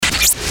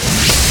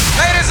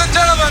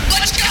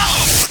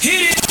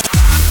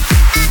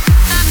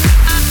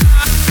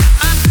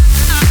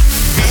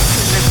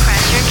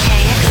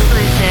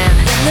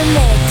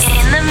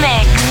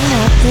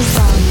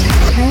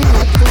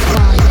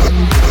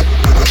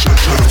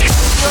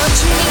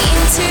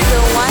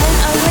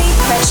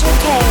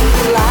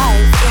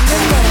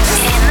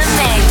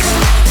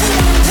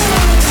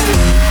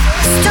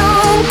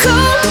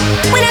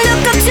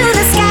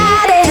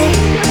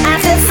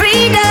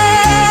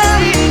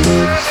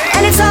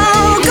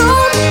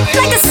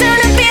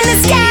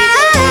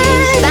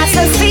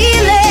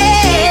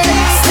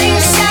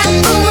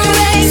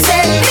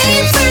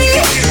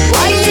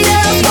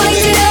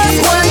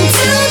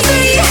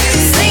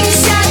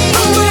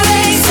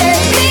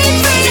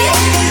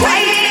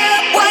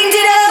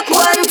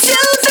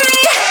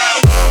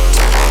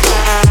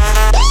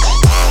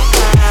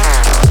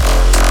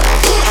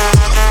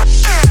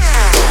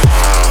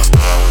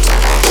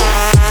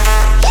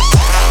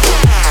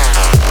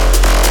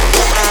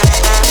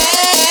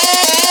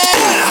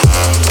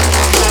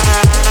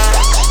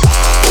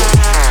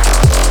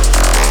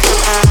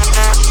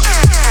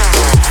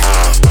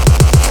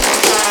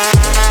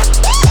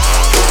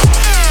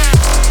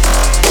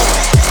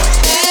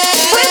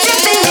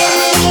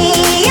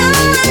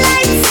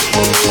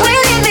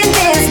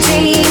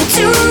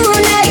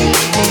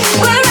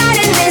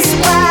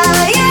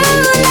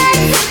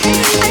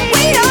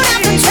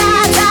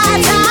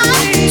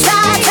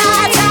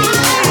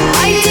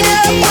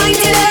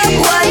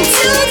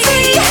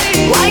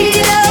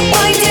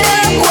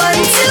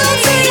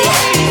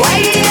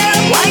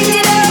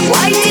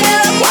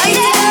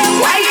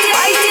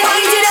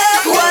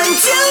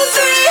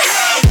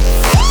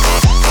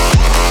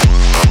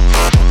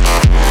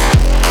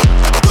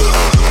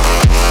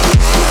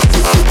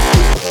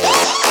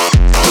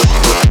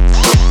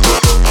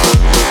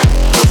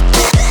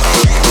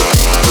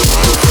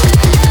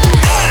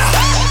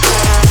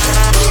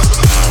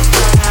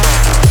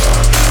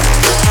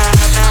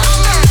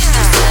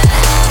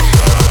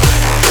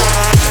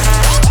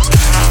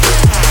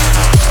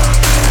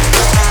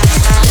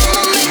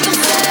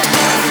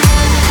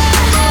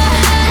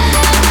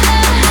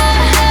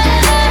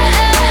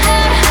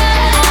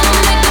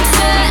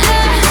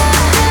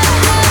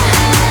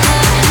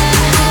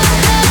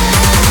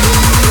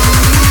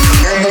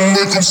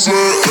It's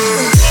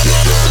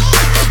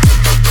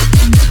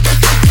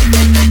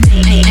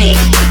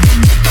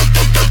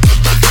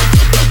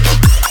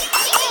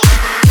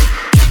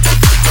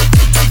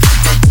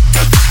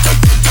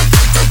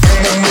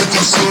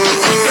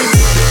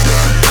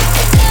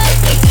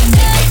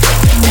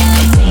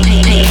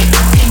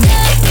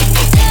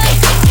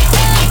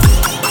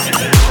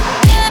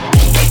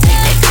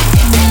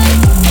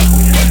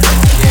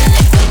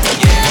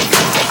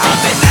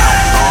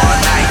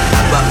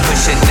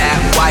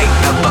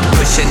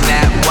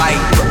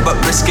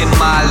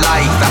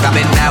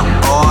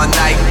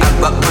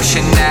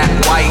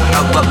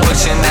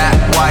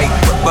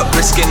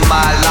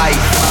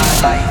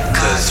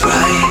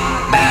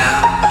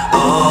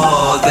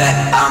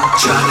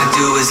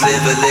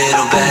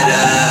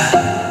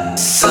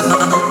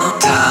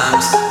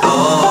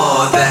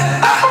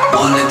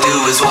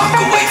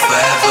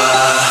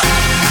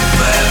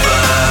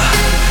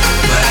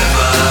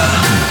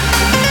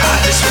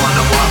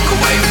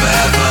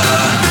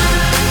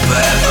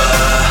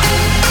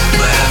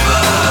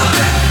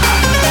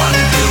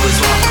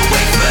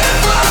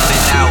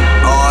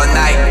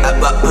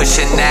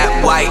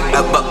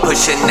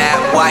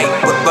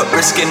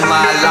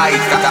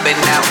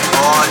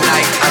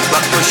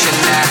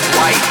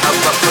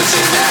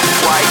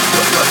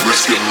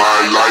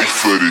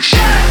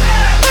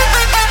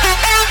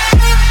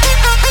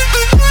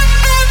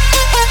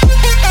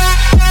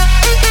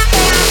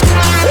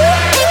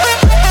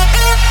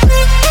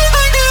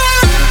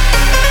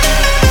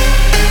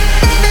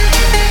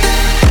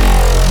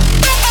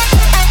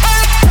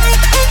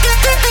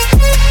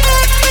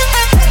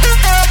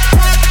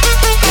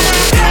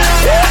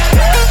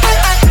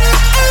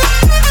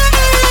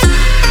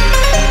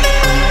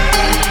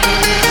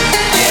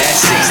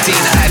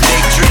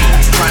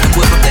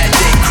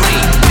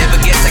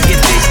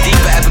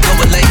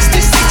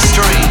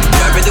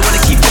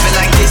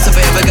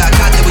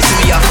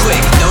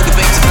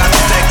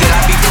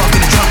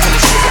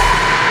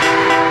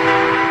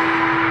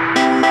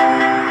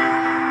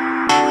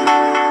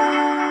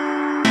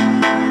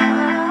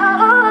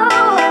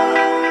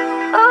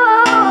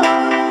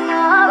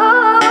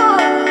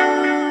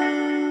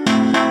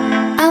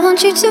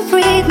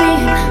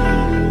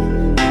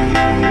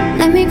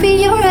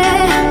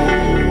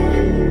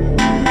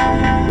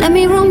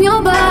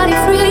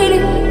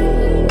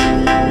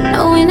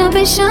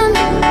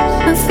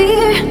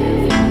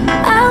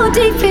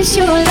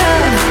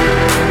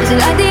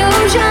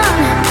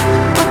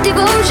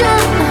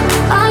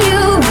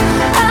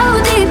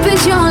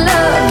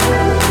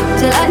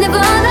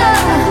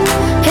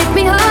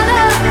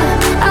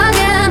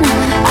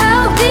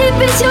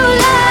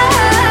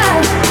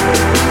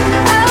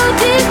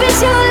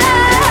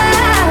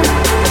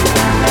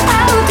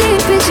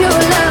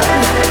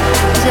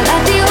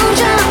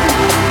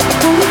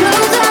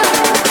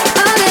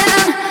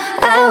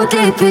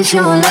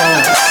your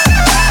love.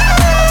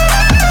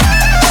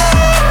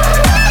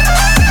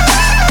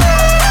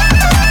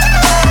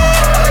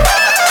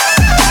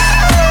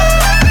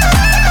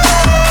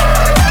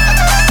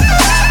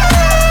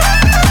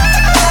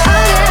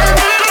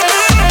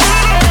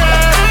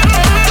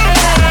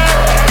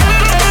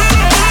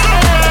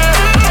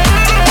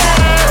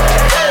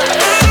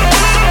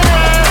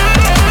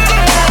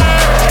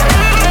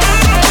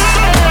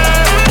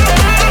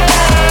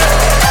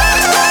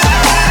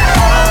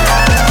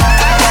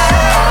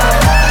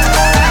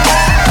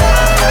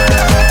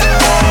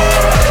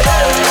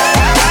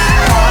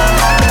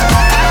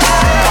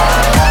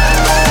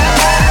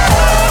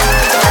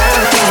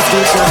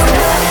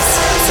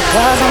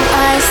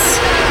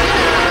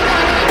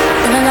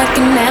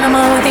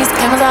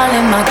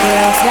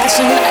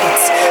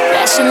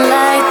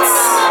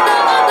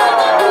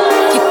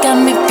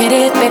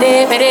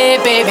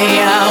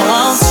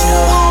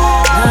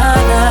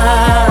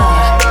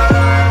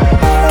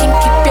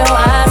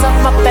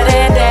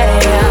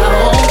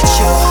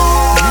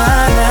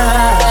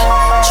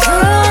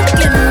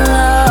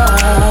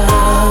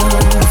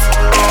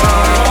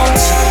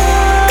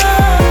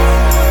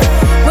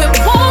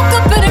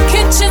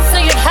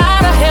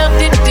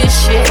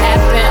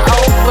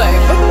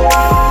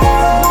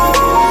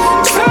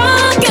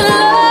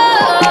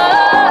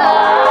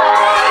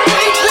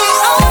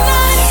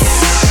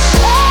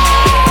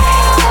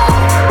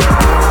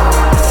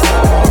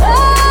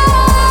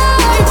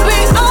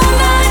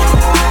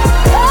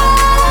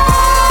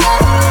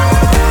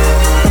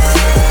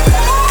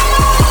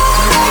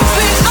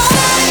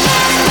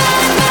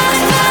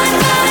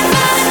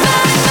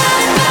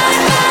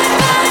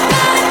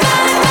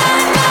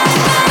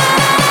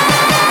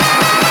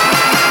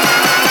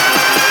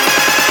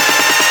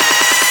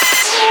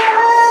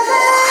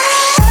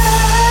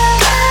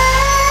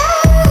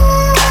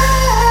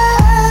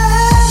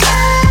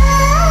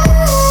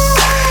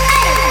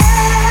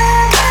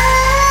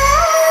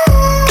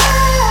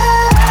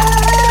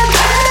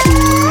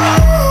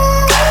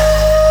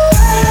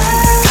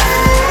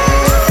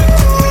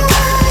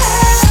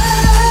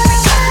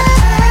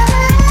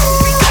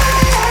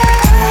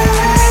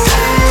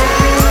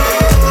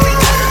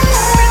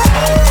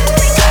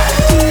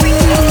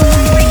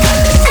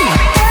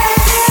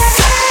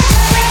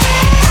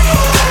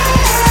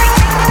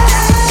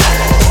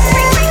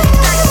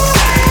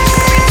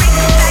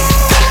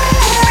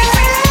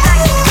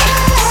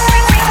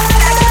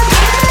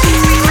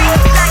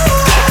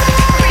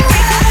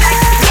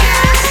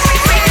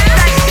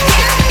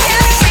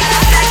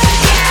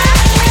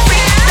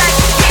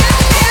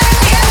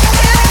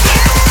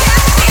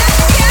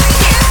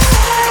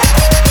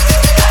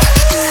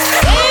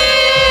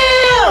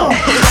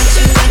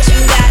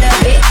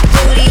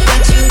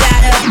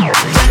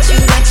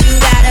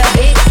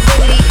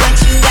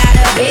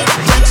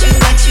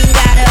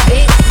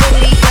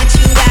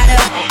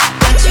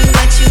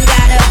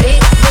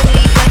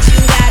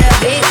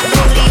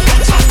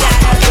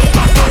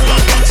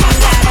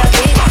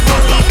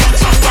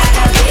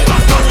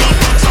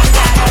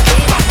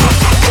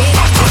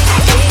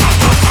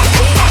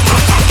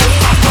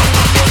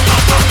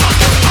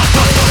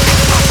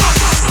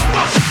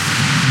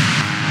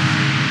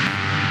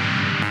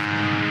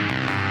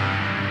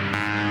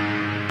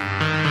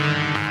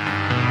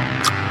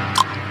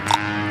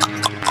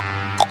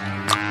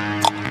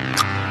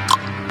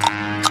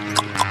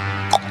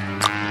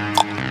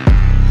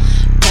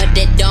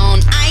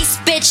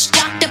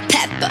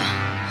 pepper.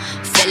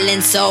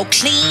 Feeling so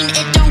clean,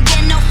 it don't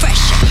get no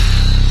fresher.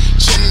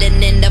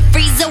 Chillin' in the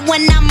freezer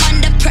when I'm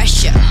under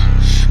pressure.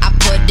 I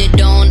put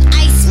it on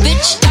ice,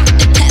 bitch,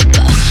 Dr.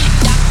 Pepper.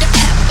 Dr.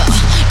 Pepper,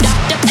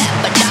 Dr.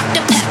 Pepper,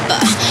 Dr.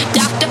 Pepper,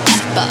 Dr.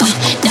 Pepper,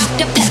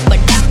 Dr. Pepper,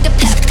 Dr.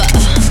 Pepper.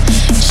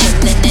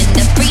 Chillin' in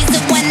the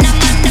freezer when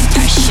I'm under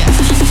pressure.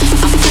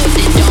 I put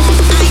it on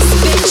ice,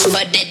 bitch,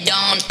 but it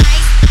don't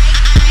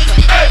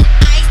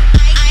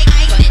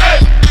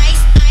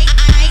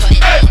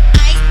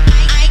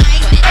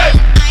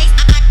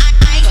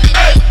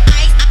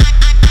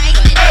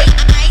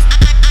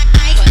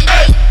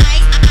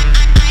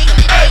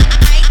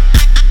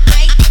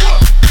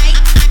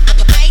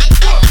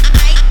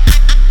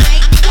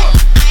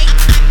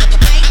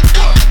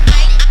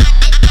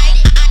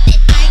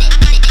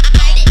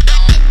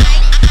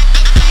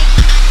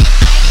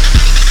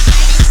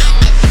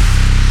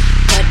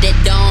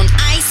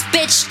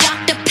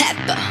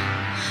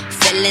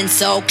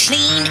so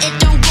clean, it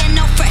don't get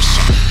no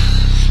fresher.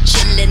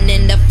 Chillin'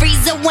 in the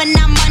freezer when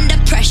I'm under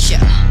pressure.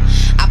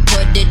 I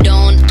put it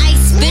on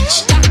ice,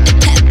 bitch, Dr.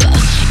 Pepper.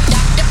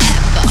 Dr.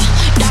 Pepper,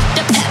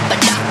 Dr. Pepper,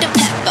 Dr.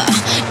 Pepper,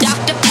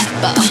 Dr.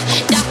 Pepper,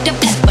 Dr.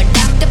 Pepper,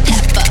 Dr.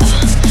 Pepper.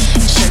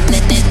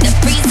 Chillin' in the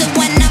freezer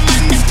when I'm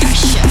under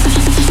pressure.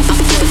 I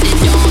put it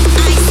on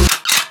ice.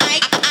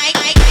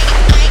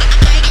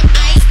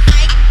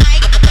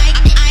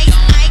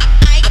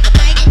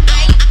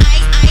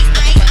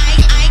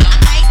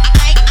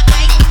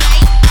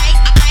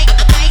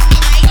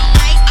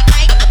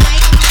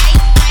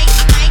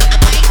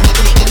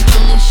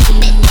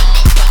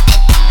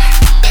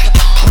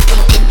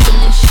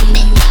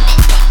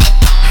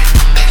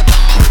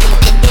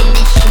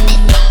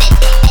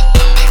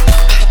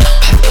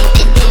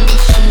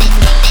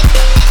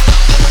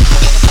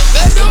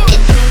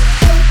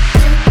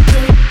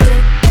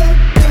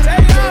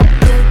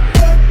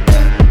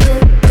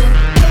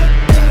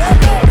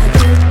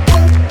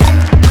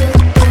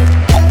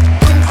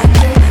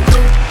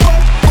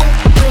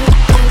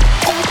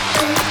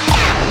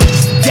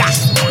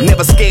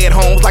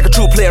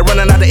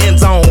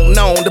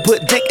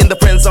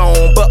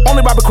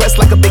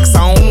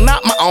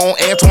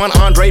 Antoine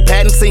Andre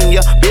Patton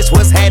Sr. Bitch,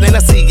 what's happening? I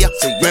see ya.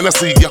 Then I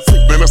see ya.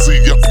 Then I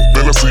see ya.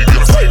 Then I see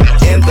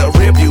ya. In the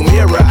rearview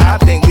mirror, I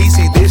think we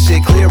see this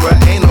shit clearer.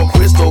 Ain't no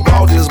crystal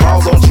ball, just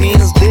balls on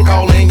jeans. Dick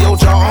all in your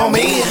jaw on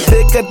me.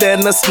 Thicker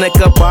than a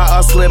Snicker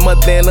bar, slimmer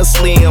than a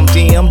Slim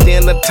Jim.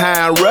 Then a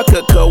time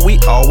rucker, cause we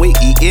always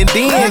eatin'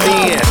 then.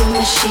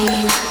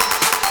 Machine.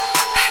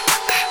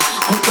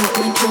 I got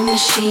my drum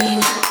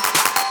machine.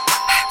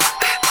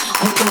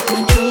 I got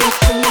my drum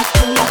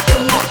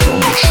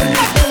machine.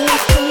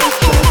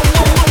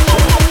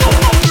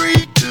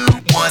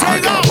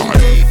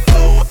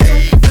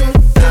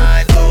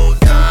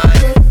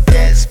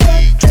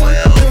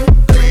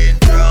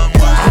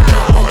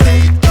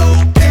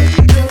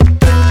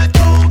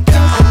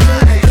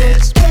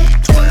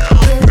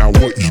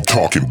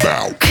 Talking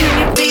about. Can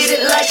you beat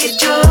it like a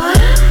drum?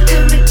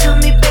 Tell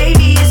me,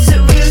 baby, is it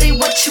really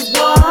what you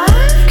want?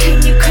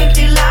 Can you crank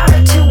it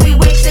louder till we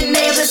wake the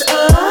neighbors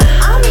up?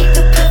 I'll make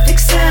the perfect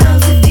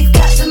sounds if you've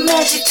got the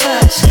magic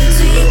touch,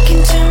 so you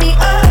can turn me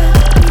up.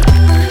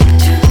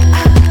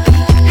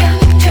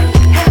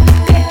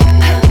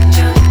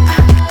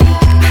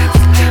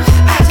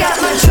 I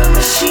got my drum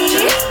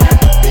machine.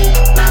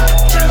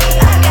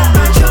 I got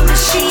my drum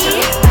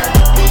machine.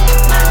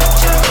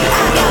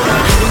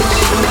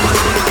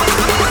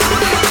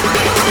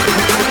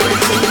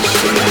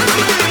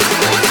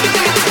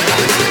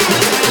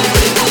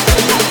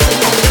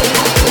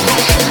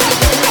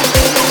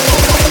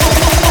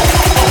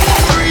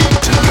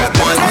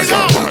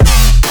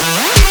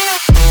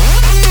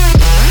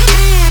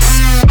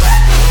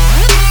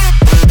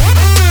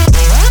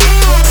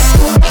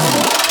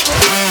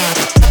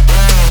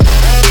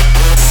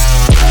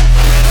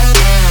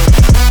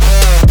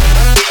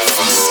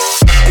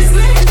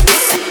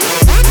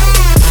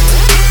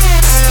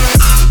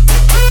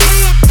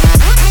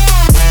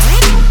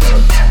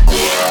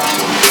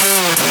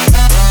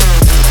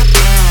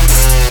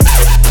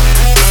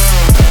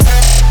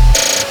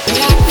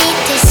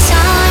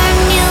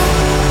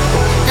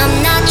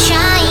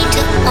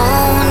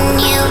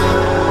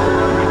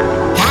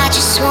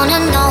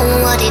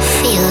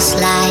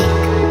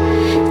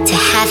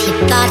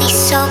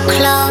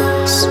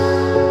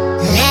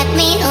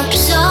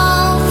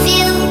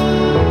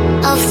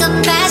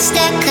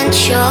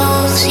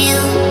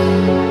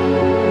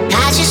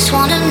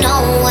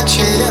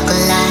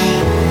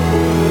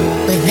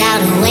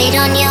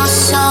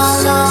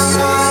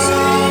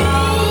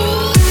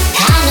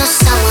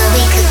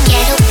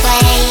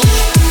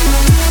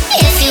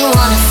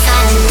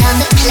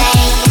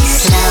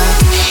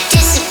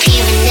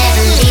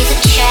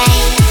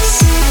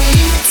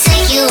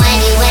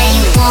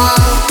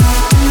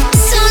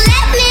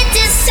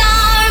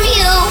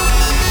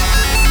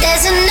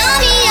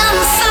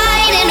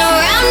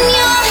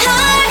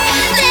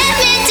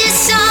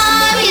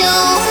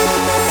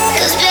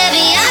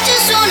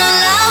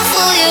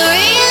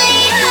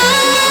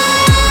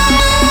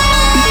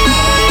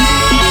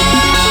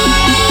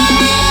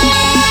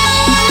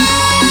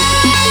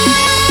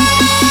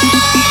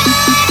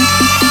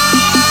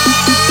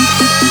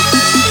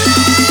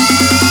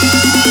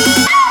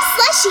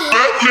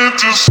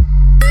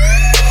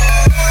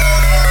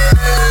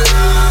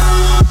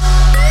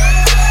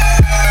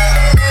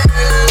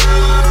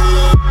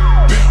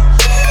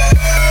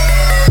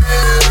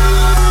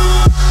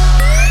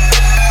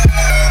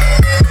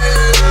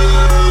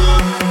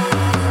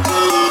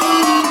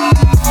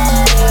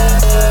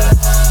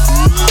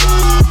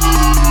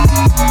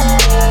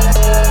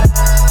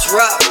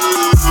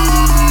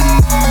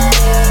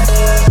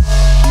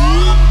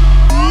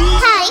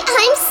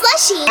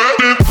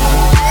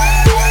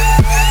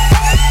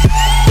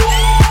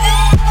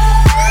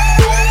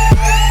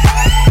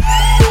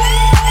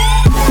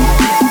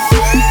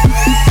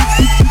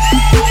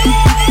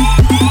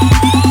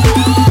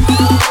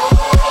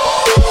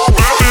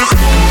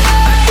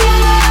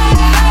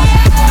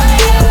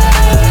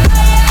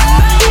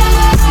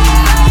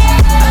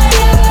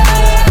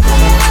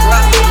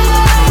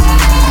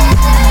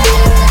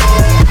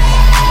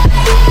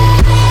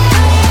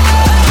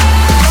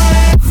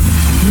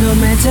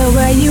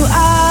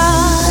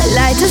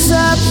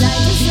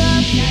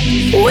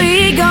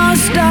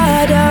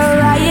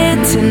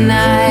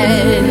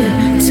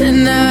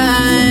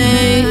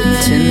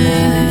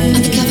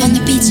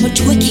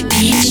 Twiggy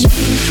bitch.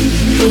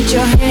 Put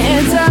your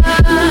hands up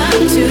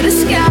to the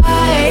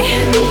sky.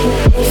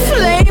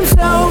 Flames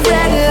so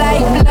red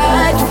like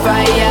blood.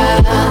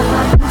 Fire,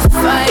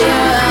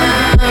 fire.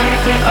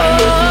 Oh,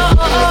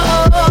 oh,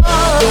 oh,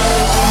 oh.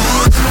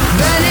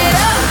 Burn it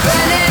up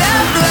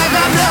like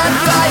a blood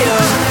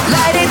fire.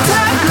 Light it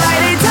up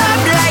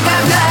like a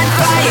blood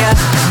fire.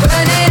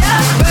 Burn it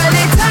up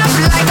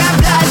like a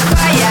blood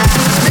fire.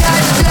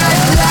 Blood, blood,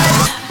 blood,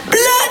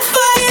 blood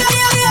fire.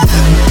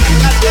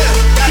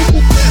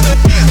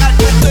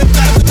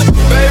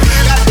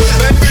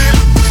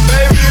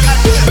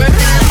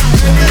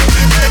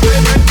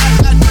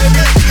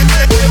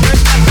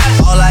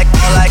 All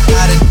I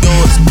gotta do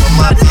is put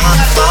my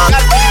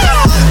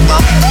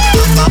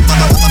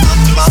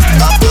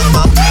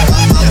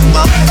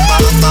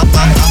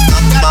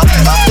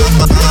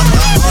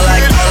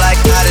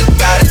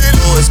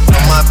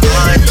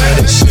mind to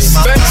this shit.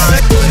 My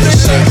mind to this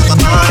shit. My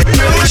mind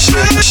to this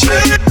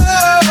shit.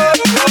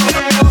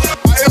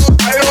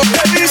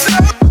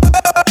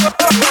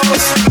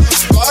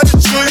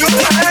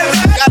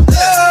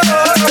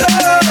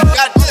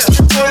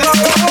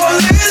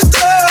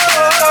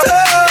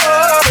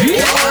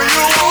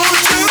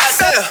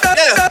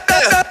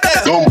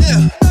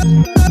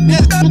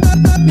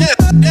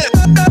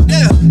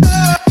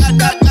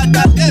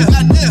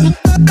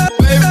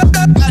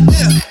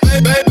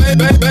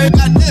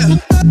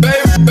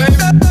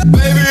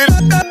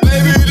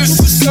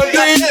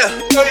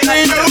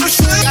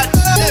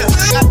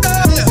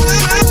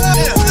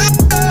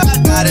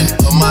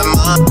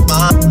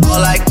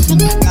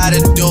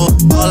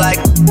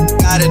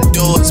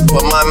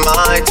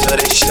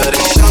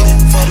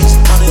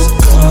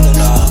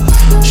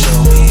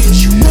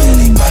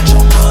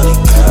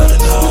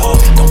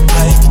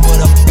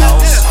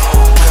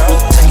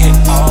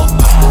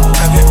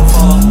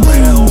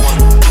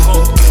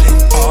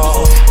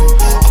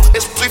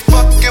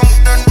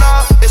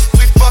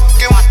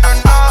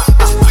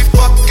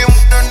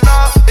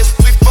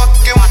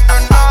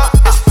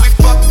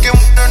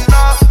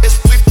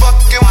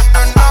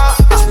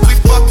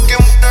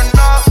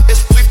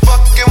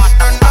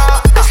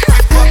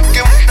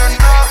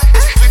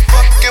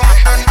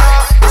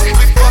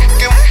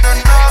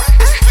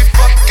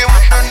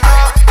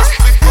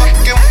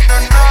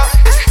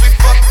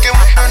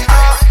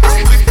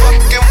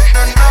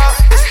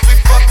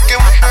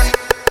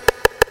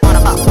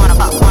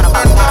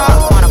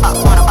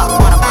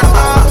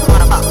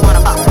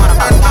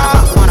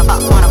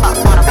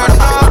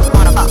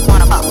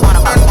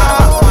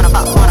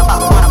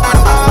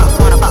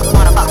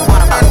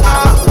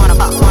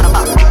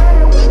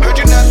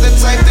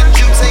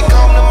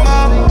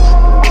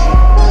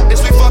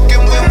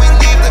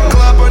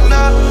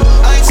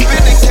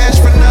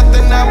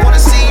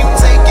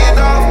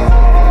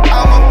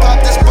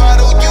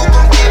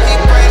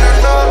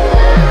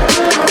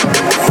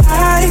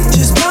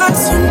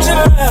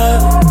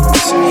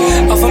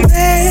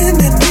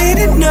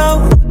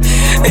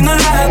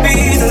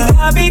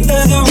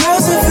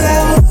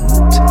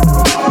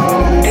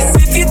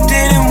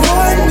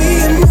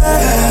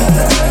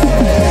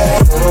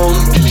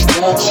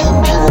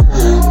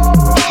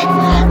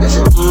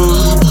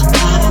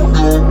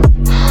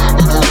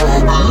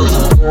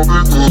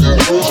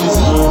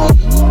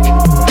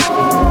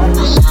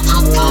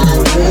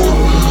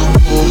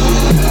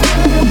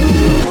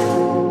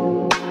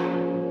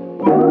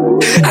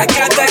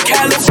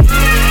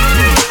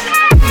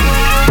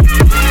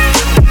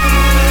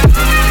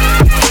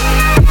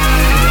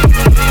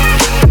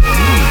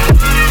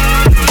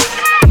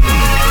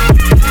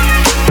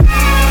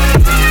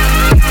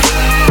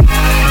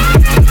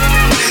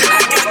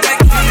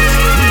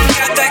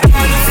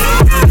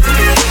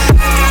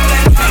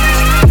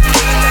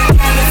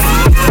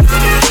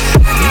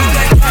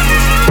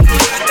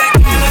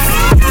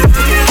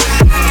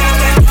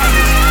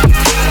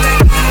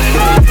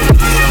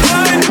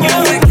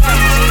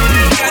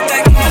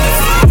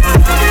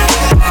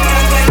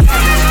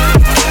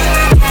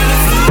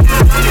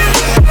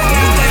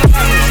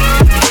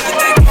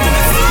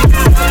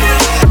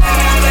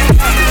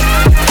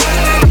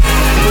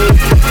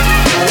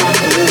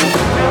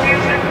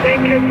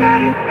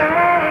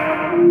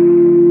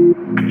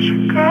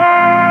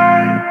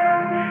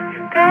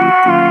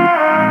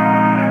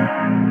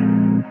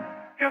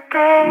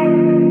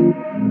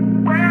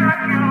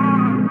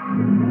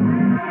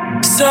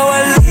 So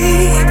I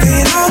leave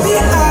it all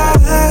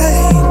behind.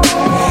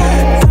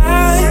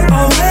 I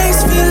always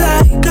feel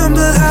like I'm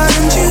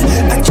behind you.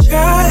 I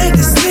try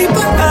to sleep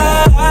but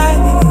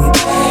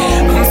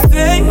I'm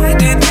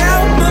fading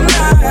out my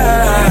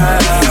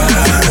mind.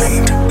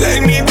 Lay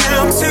me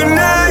down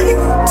tonight.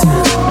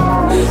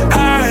 I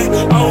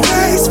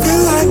always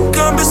feel like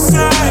I'm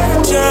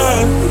beside you.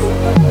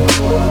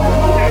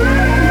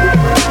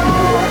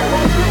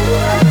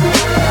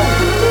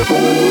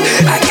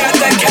 I got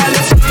that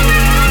California.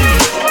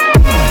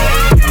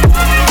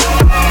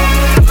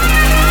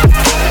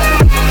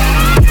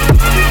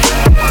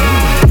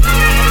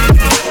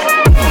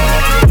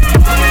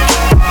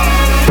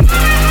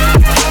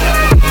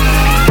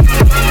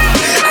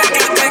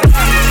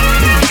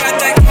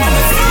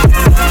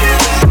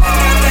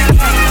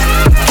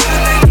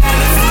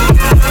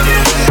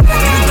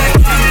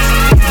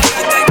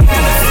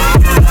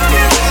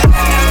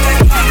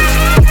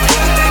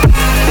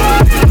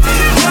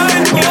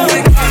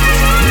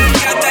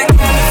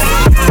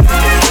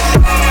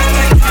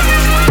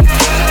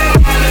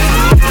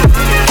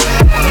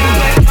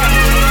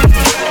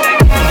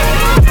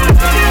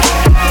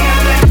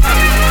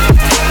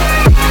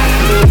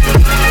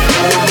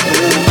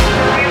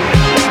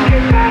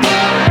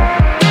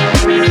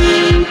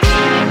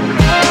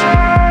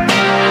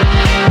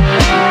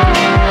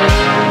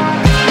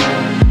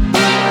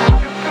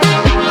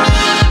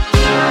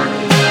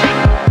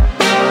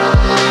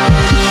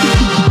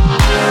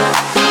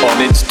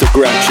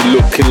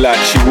 looking like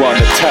she won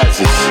a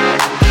Taz's.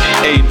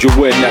 Angel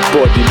when that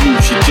body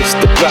moves, she just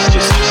the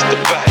baddest.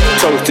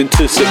 Toasting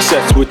to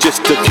success with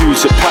just the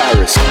views of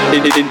Paris.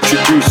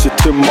 Introduce her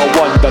to my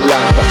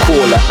wonderland, I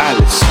call her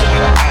Alice.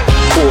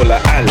 Call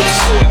her Alice.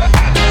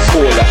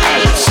 Call her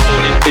Alice.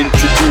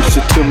 Introduce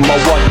her to my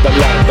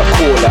wonderland, I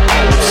call her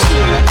Alice.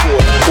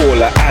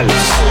 Call her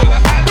Alice.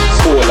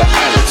 Call her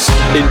Alice.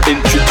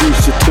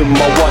 Introduce her to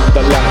my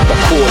wonderland, I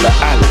call her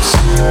Alice.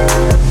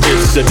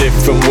 It's a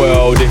different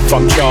world if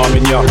I'm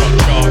charming ya.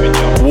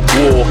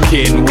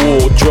 Walk-in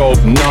wardrobe,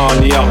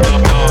 Narnia.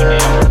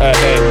 Her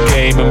head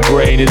game and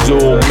brain is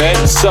all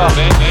Mensa.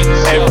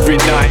 Every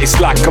night it's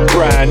like a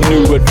brand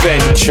new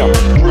adventure.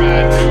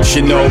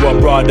 She know her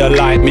brother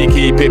like me,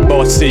 keep it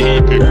bossy.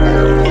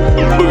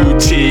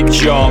 Boutique,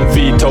 John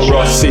Vito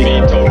Rossi.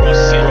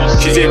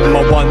 She's in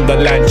my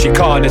wonderland, she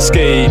can't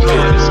escape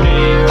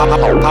it.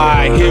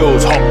 High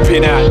heels,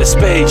 hopping out the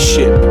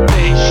spaceship.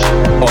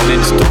 On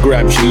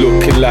Instagram, she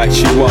looking like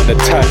she won a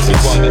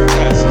Taz's.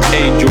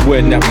 Angel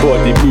when that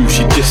body moves,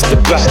 she just the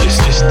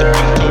baddest.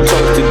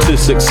 Toasting to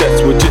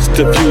success with just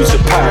the views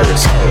of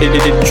Paris.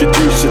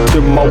 Introduce her to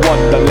my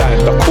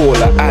wonderland, I call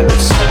her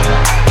Alice.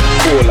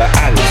 Call her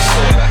Alice.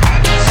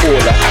 Call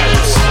her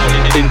Alice.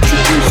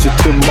 Introduce her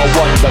to my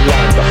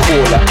wonderland, I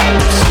call her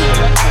Alice.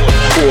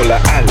 Call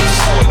her Alice.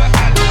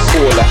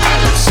 Call her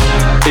Alice.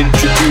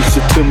 Introduce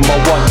her to my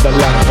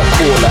wonderland, I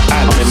call her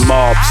Alice. I'm in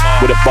Marbs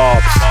with the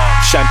barbs.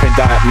 Champagne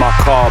diet my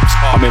carbs.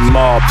 I'm in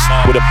Marbs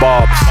with the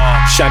barbs.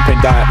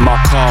 Champagne diet my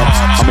carbs.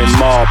 I'm in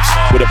Marbs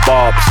with the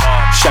barbs.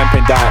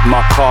 Champagne diet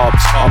my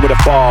carbs. I'm with the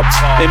barbs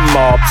in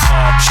Marbs.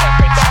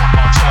 Champagne diet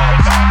my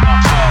carbs.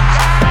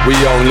 We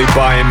only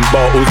buying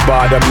bottles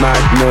by the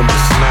magnums.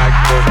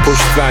 Push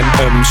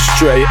phantoms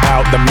straight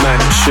out the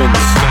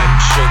mansions.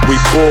 We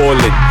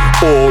ballin',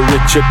 all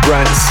Richard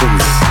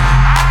Bransons.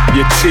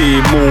 Your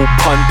team all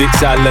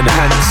pundits, Alan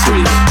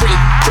Hansen.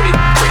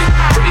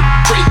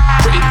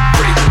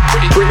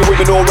 Pretty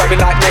women all wearing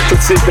like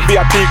necklaces. The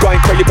VIP going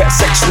crazy, better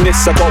section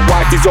this. I got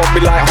wifeys on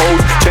me like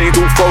hoes. Chains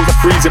all froze, I'm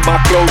freezing my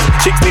clothes.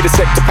 Chicks need a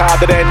sec to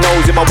powder their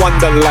nose. In my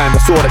wonderland,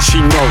 that's all that she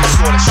knows.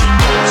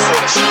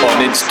 On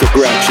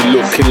Instagram, she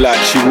looking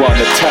like she won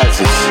a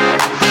Taz's.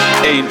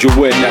 Angel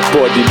when that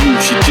body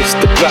moves, she just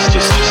the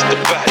baddest.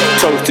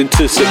 Toasting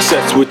to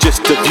success with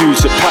just the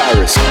views of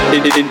Paris.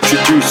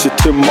 Introduce her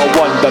to my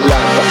wonderland,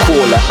 I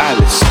call her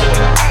Alice.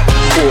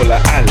 Call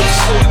her Alice.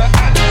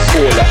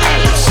 Call her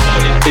Alice.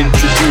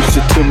 Introduce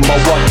her to my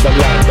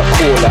wonderland, I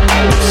call her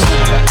Alice.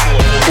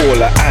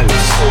 Call her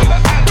Alice.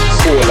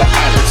 Call her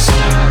Alice.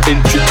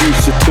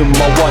 Introduce her to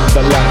my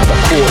wonderland, I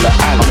call her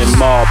Alice. I'm in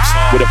Marbs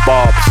with the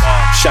barbs.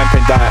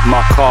 Champagne diet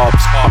my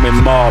carbs. I'm in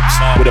Marbs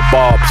with the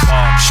barbs.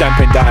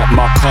 Champagne diet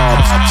my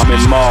carbs. I'm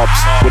in Marbs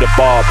with the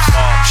barbs.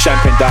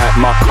 Champagne diet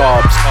my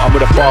carbs. I'm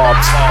with the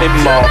barbs in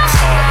Marbs.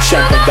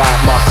 Champagne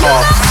diet my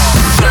carbs.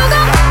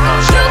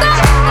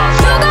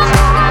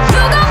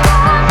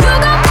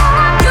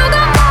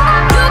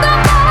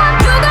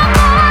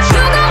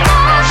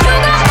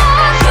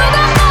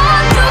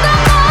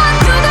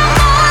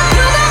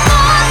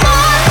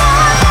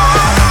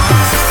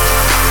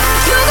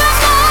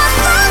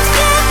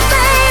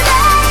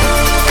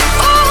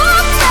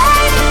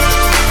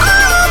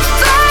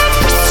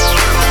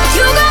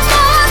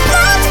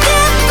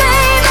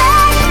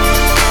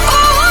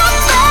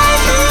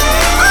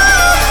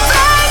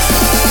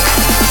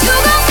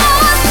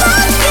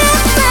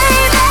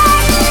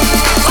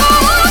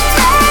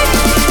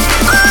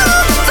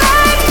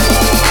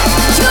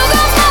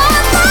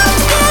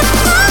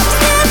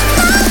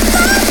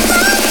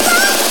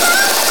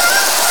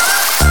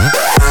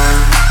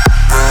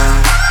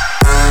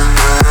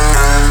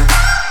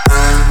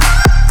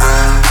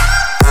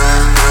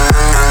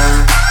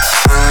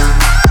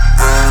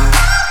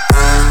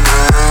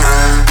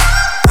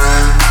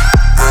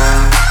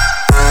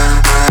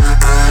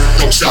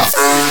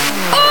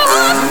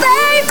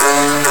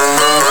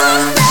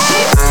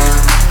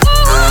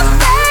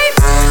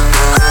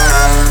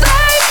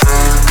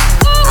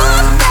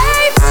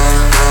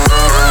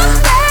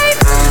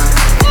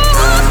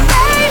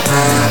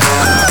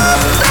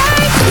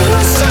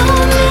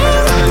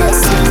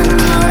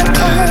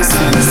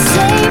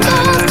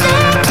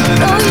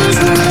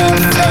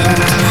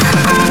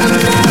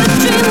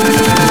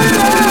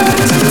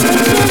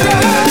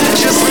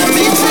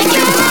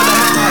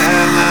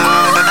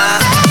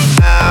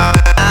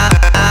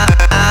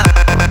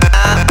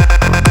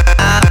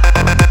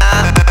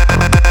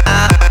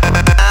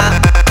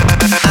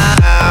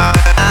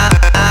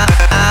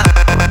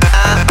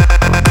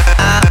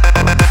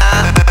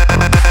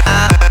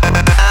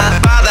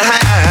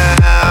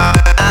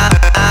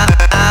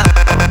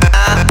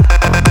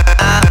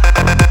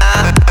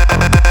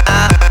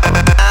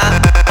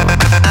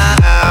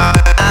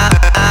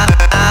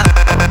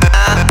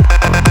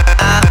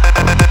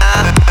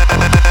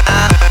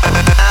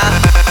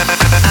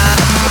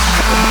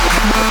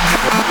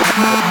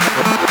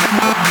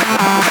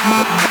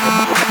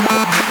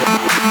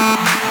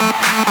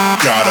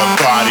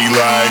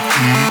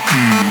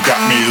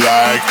 got me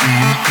like,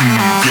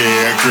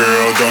 yeah,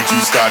 girl, don't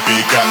you stop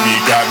it, got me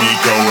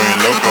going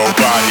loco,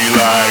 body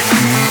like,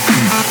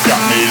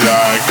 got me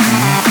like,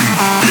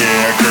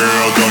 yeah,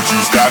 girl, don't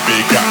you stop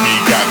it, got me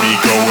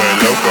going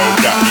loco,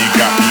 got me,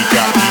 girl, you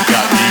got me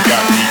going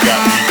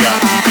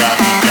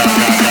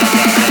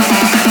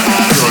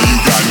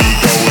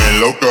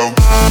loco.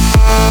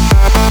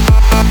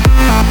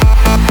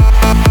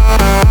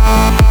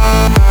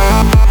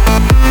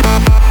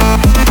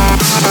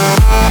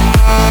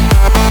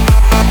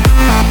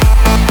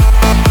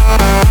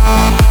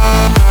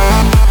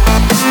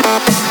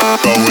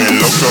 Going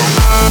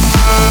loco.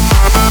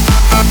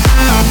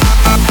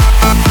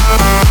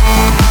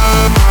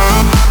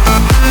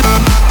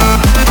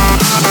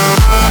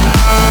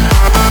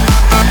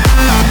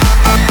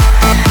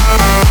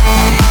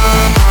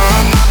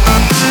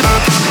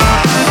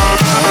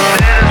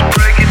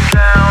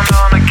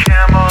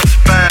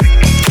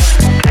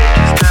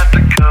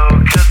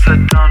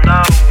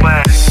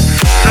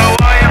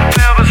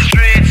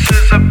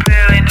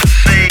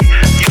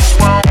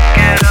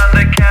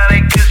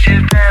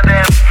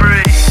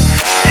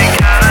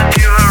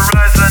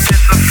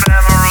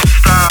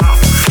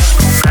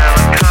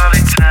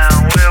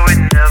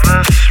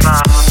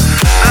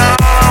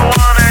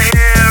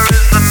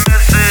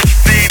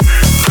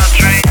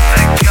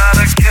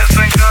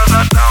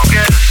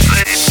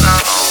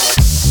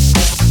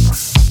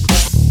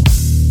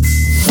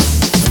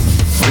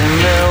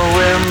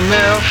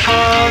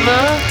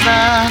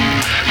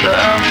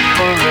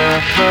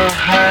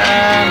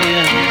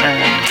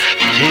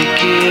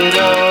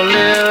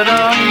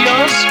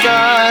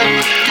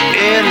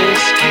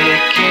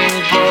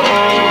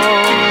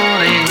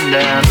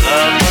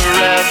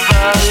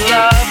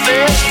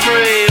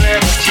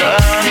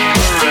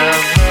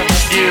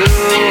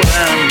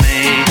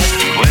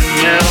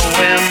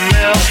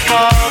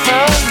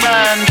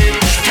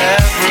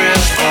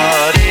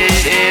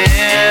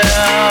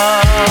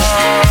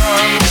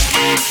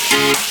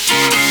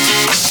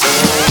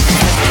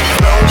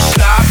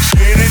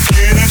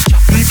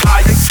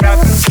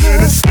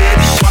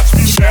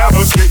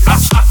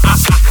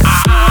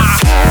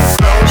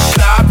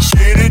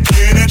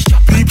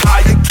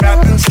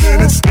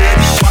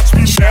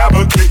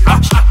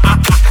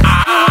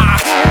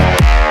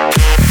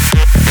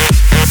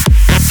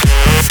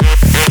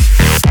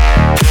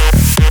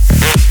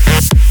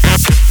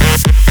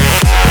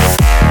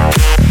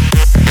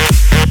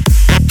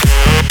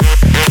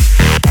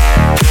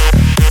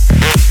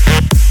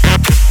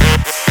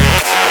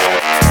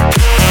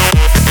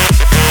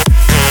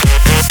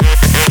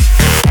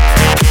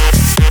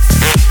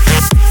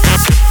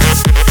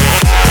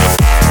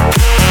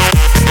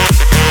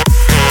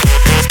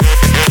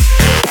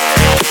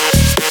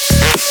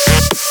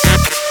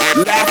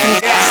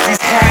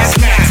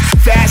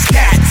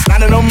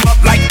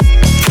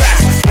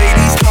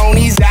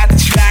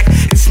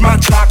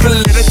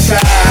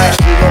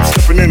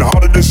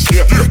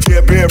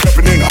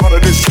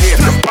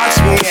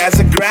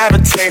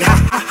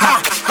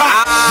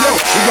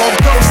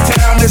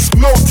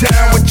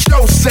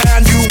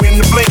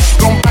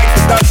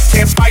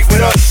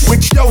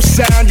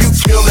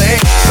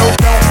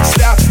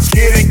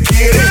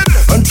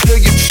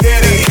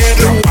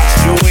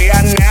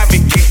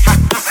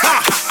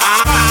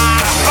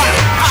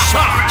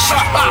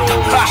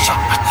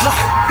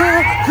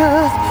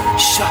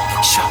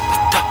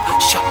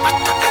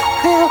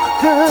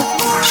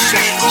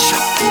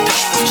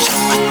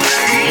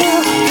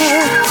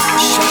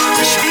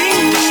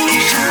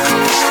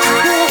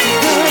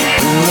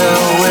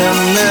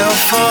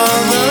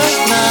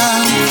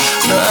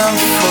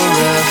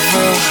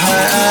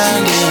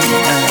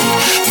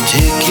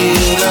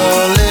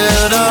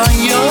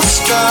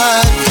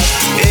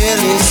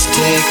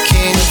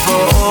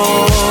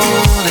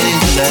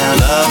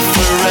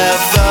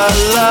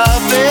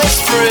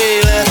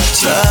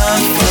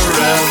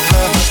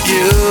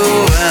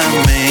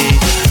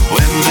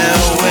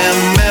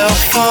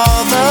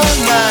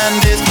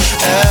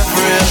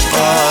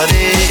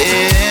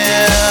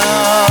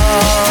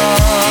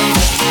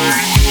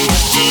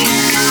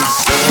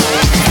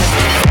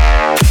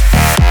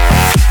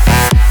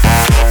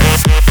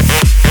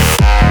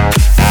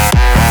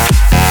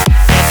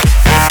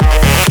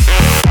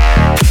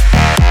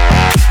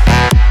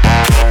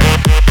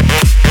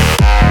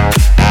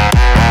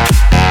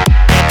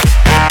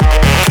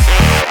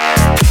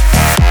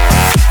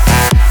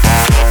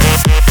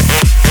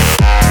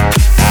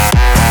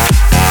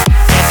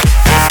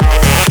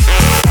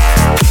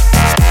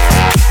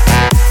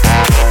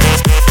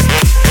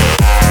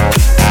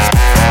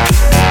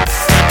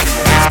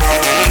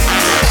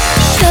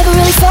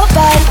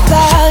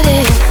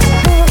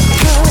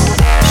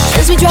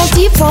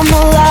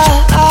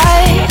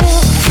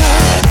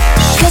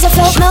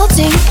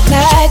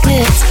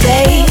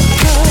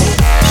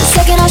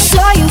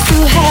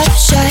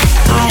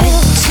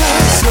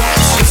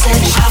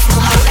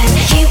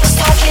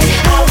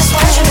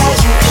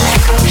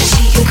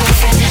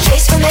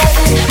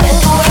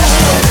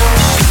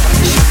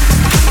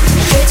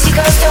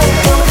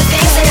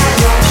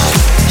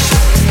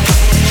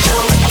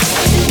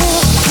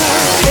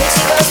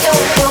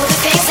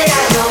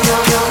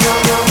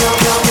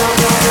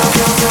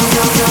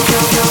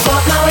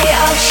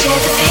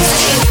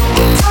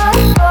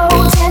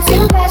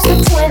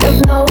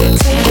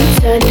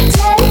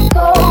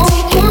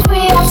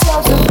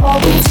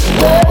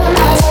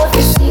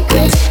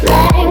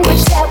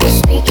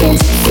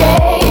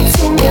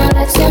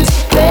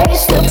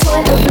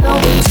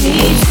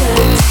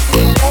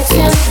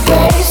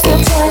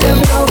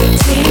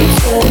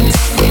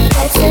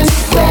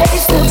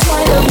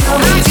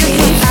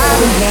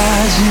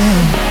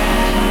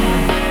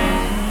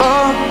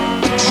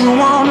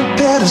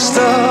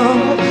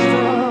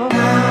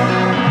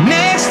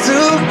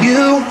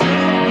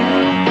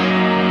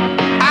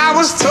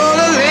 was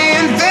totally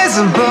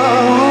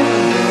invisible,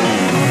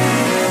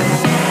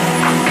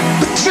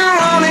 but you're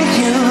only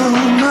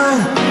human,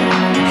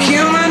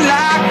 human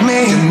like me.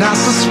 You're not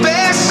so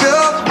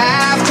special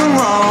after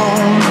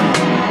all.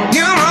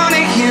 You're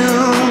only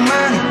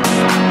human,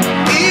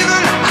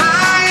 even the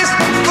highest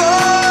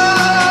fall.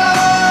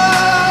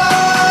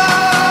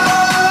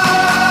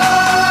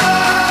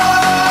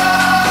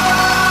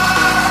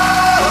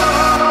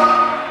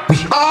 We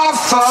all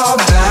fall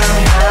down.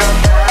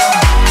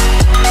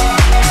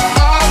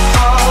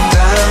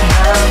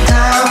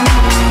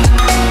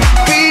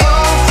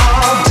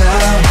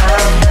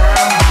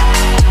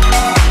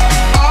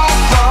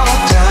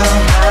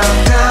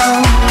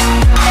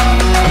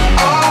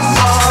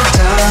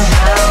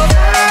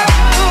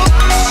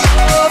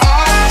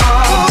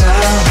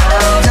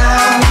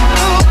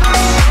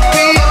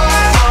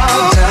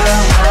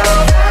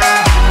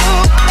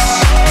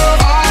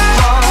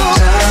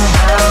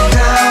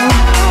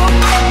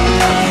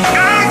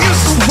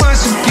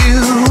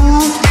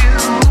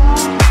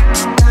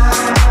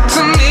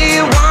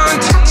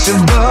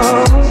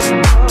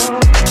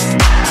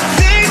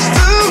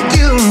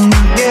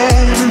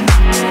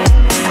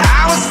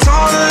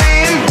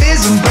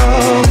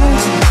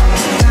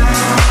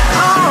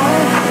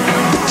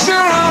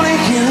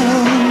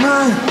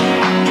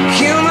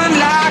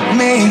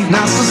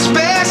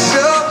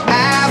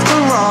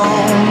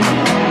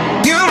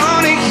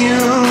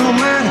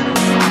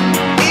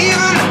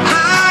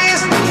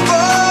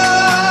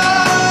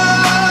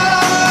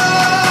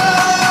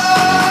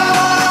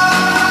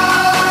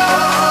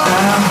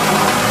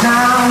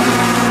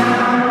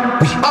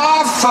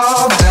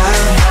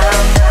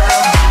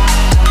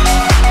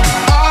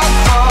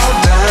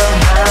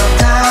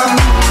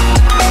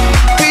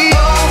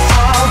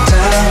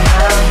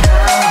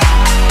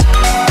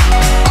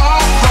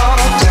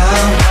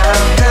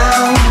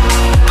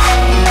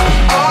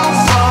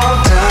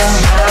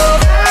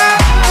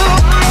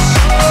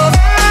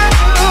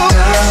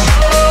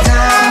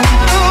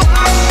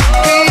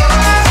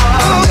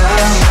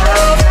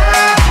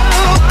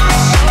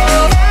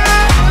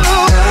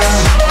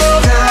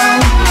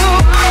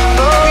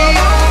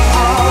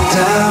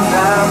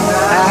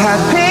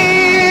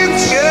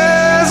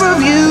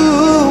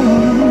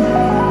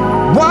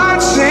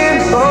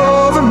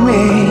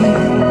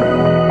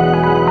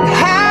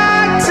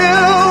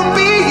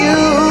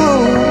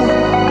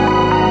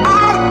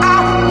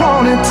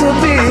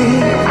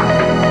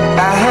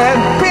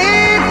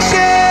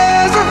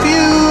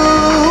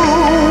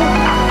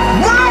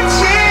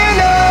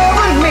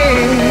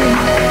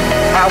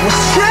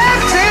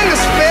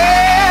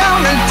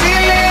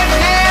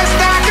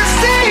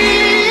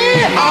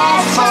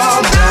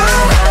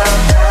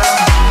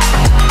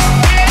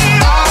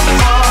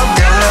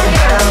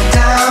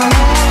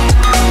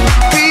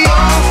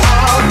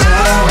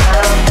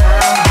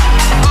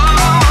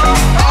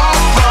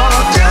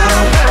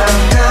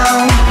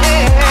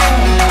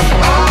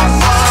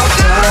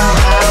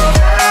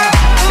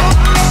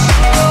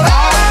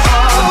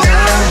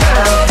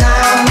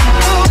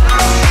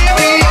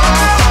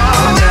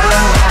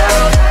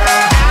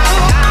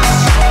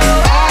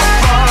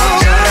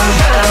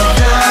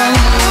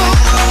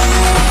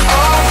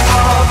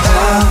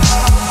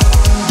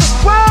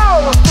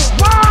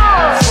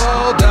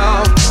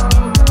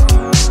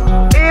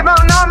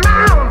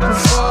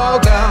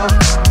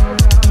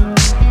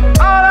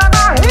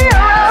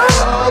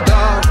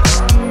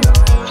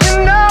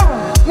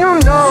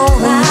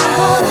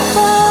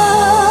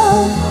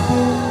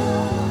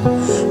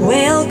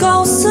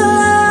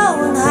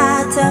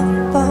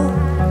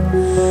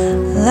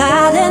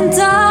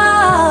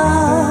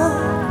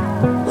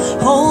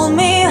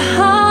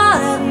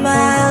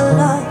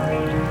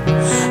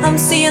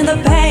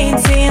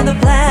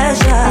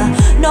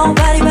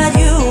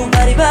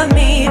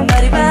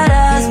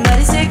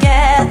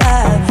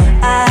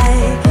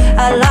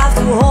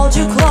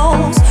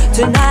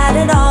 Tonight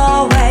and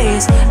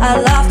always, I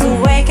love to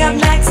wake up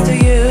next to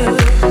you.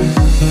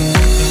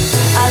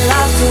 I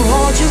love to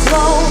hold you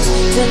close.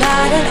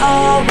 Tonight and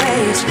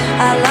always,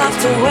 I love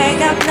to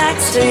wake up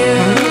next to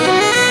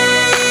you.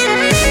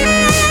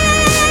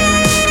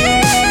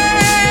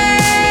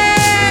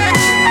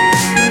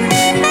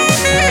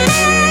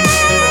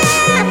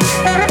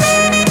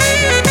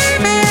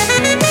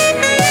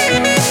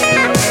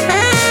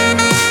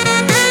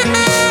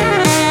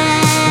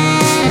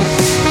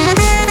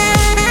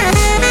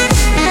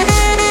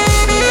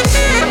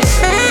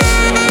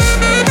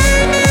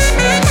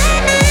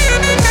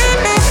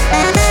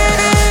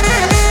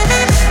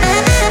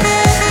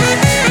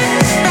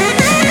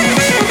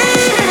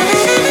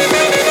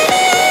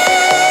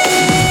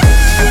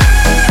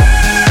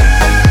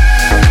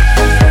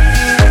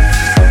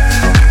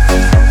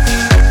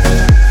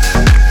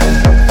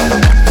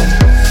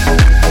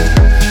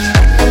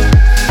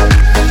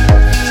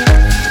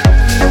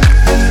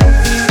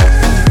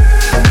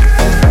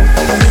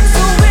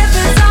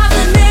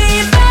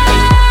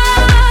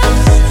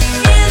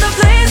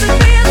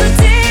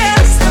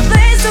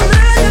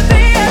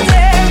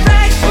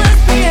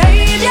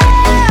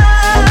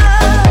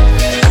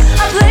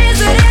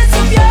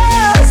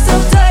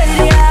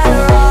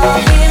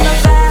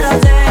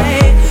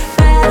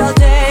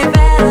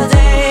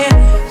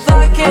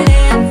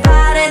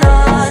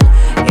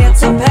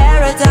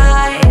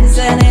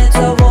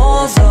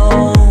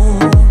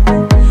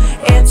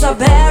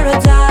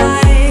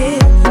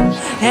 paradise,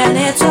 and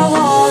it's a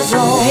war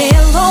zone.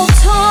 Pillow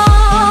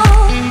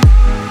talk,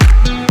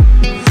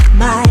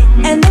 my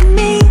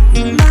enemy,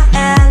 my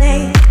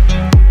ally,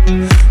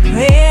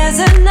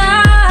 prisoners.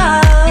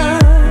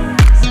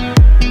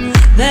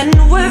 Then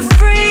we're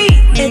free.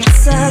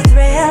 It's a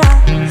thriller.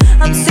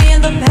 I'm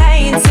seeing the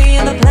pain,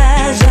 seeing the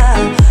pleasure.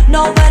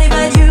 Nobody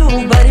but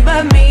you, buddy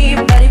but me,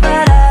 buddy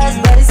but us,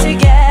 buddies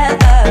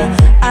together.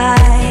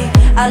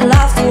 I'd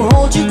love to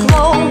hold you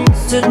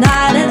close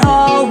tonight and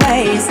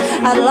always.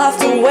 I'd love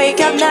to wake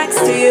up next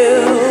to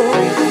you.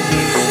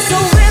 So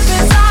rip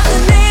us off the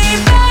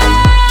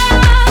neighbors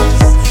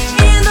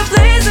in the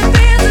place of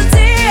fears and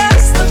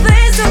tears, the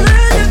place to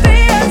lose your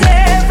fear,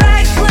 their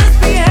reckless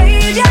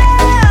behavior.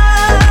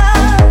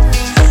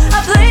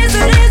 A place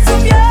that is so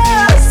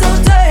pure, so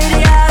dirty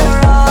and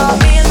raw.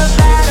 In the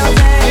battle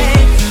day,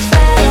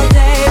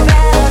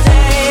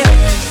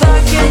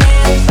 fucking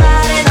and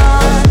fighting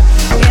on.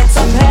 It's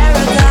a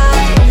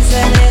paradise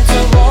and it's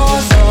a war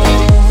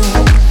zone.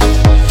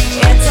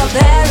 It's a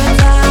paradise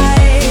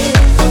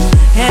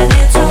and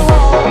it's a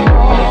war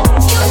zone.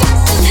 You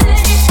must have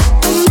heard it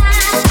from my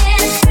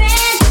best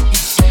friend.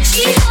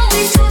 She's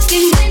always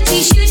talking when she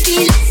should be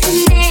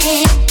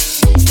listening.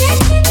 Can't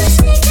keep a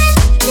secret,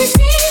 this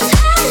is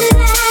her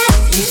life.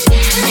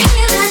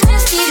 Until I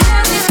trusted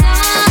her with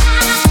all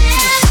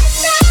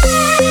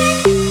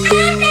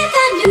I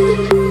never knew.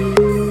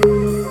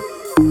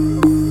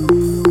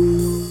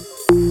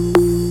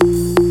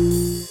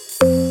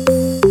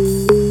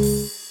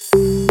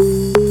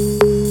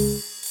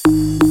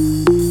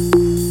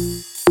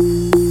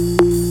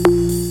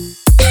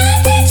 How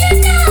did you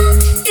know?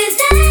 'Cause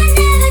I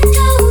never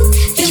told.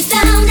 You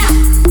found out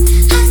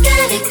I've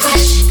got a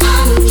crush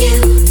on you.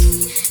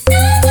 No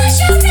more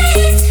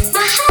charades,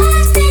 my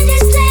heart's been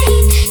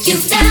displayed. You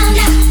found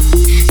out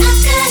I've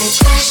got a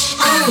crush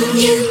on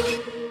you.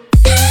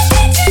 How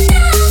did you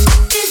know?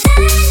 'Cause I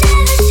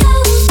never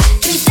told.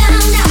 You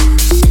found out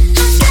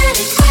I've got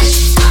a crush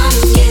on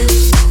you.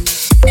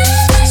 No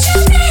more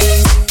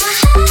charades, my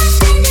heart's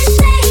been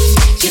displayed.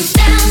 You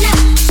found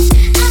out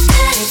I've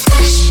got a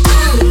crush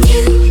on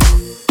you.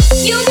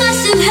 You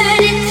must have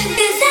heard it,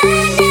 'cause I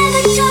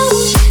never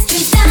told. You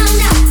found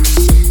out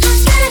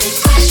I've got a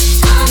crush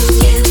on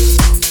you.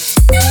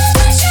 No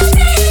more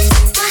charades,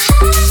 my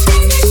heart's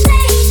been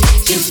displayed.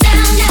 You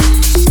found out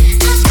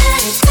I've got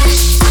a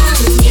crush on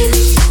you.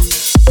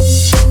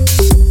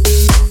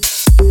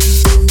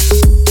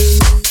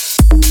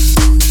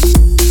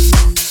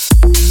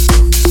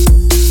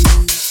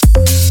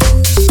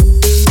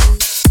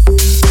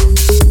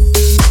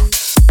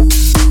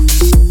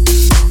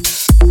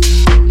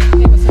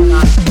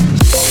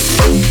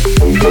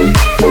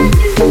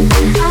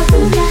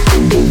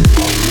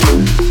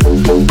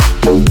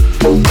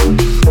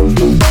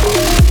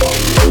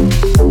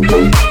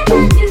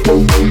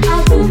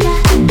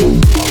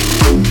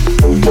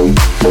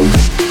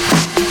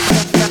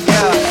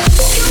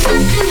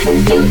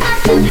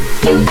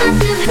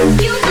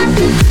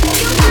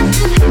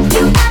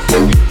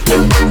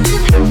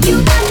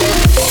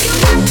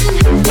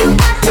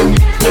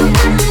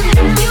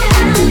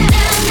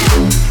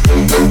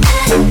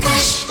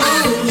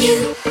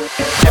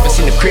 Never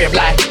seen a crib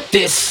like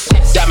this.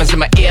 Diamonds in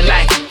my ear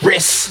like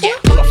wrists.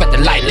 Pull off at the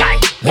light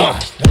like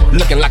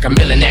looking like a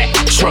millionaire.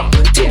 Trump,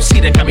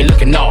 two-seater got me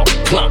looking all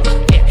plump.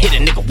 Hit a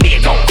nigga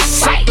wig on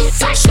sight.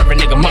 Serve a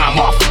nigga mom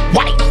off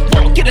white.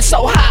 Won't get it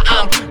so high,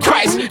 I'm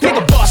Christ.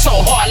 Nigga boss so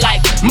hard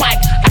like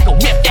Mike. I can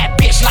whip that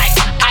bitch like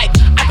Ike.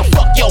 I can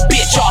fuck your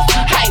bitch off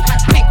hype.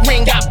 Pink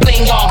ring got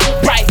bling on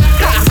bright.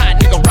 High,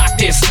 nigga rock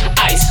this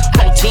ice.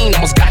 14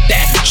 almost got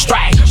that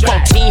strike.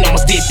 14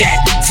 almost did that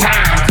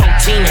time.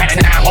 14 had a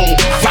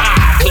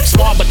 905. Look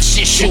small but the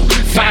shit shoot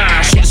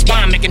fine. Shoot a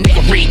spine, make a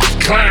nigga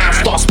recline.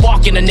 Start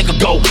sparking, a nigga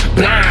go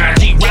blind.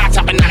 G-Ride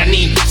topping out, I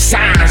need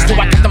signs. Do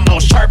I got the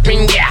most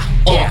chirping? Yeah.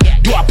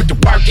 Do I put the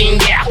work in?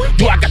 Yeah.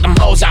 Do I got them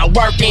hoes out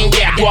working?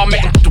 Yeah. Do I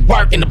make them put the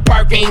work in the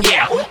Birkin?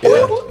 Yeah.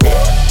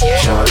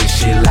 Shorty,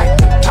 she like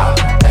the top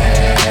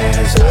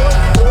ass.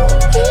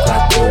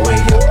 Like the way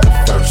up the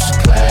first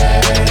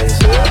class.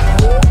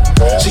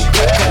 She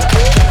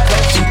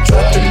she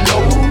dropping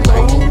low.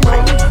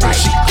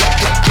 She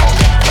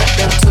back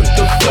down to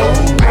the floor.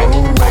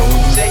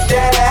 Shake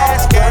that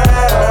ass,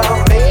 girl.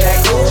 Make that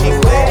Gucci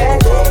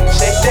wet.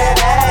 Shake that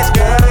ass,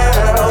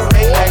 girl.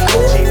 Make that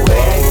Gucci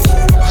wet.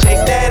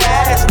 Shake that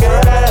ass,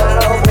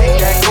 girl. Make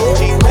that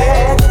Gucci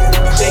wet.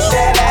 Shake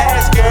that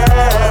ass,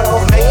 girl.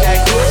 Make that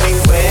Gucci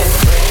wet.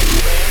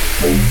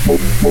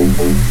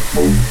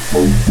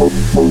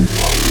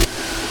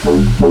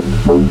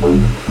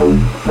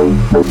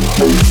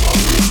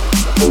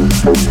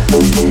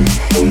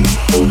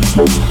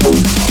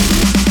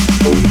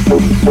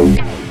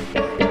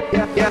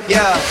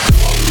 Yeah.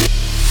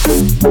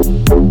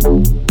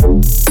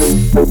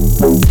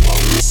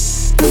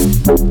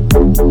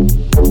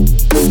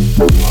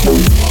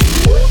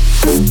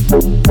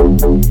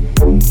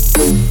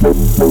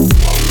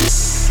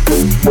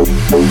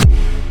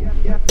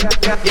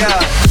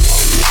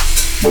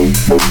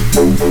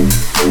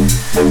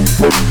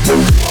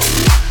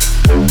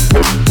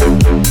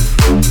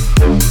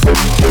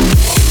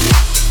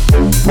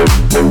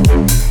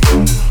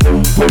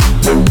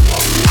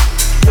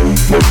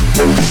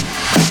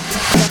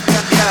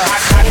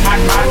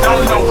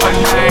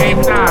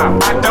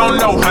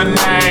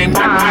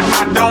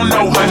 don't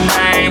know her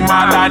name, all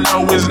I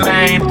know is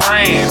name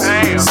brands.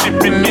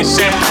 Sipping this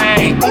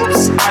champagne,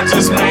 oops, I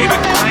just made a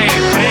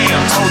claim.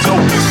 Damn, told your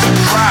bitch to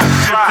drop.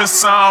 Different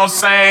song,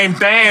 same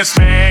dance,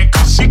 man.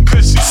 Cushy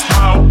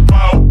smoke,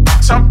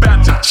 bitch, I'm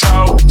about to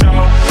choke.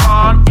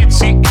 I'm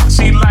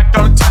itchy like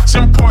I'm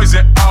touching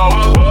poison.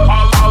 All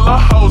the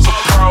hoes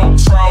are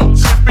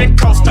pros. Sipping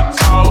coast to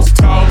coast,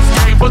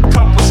 gave a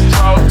couple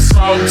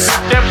strokes.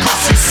 Sip that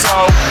pussy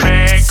so,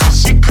 man.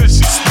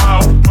 Cushy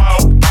smoke,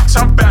 bitch,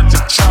 I'm about to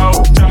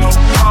choke.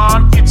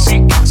 I'm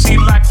itchy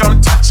like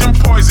I'm touching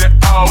poison.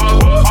 All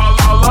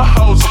the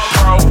hoes are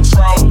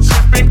pros.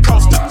 Sipping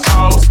coast to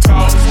coast,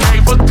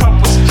 gave a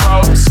couple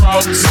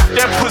strokes. Sip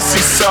that pussy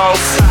so.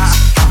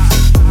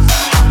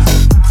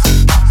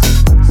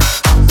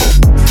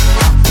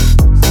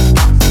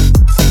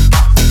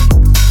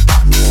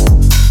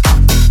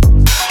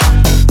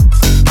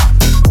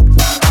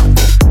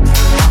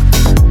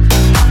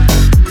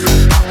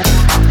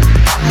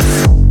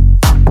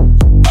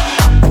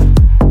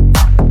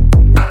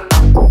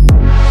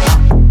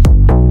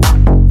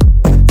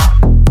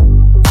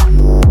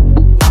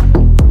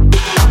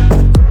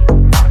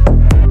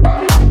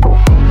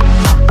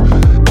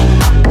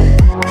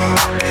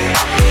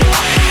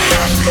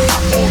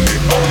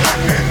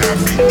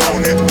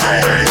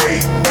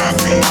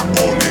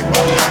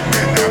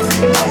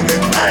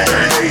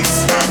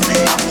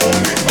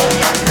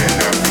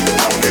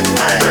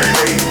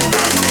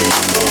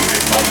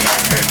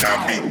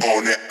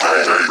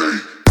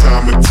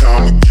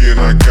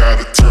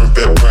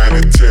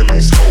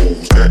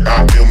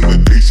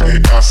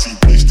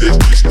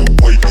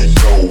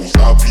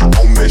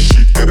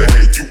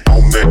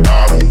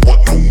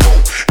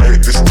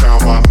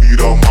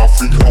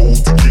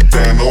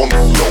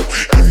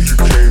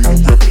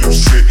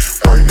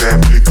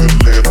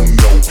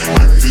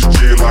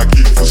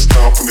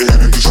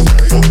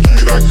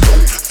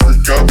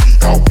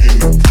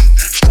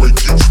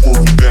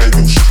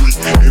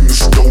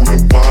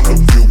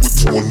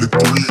 On the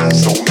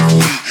threes, on the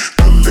beat,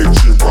 the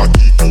legend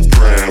Rocky B.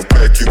 Brown.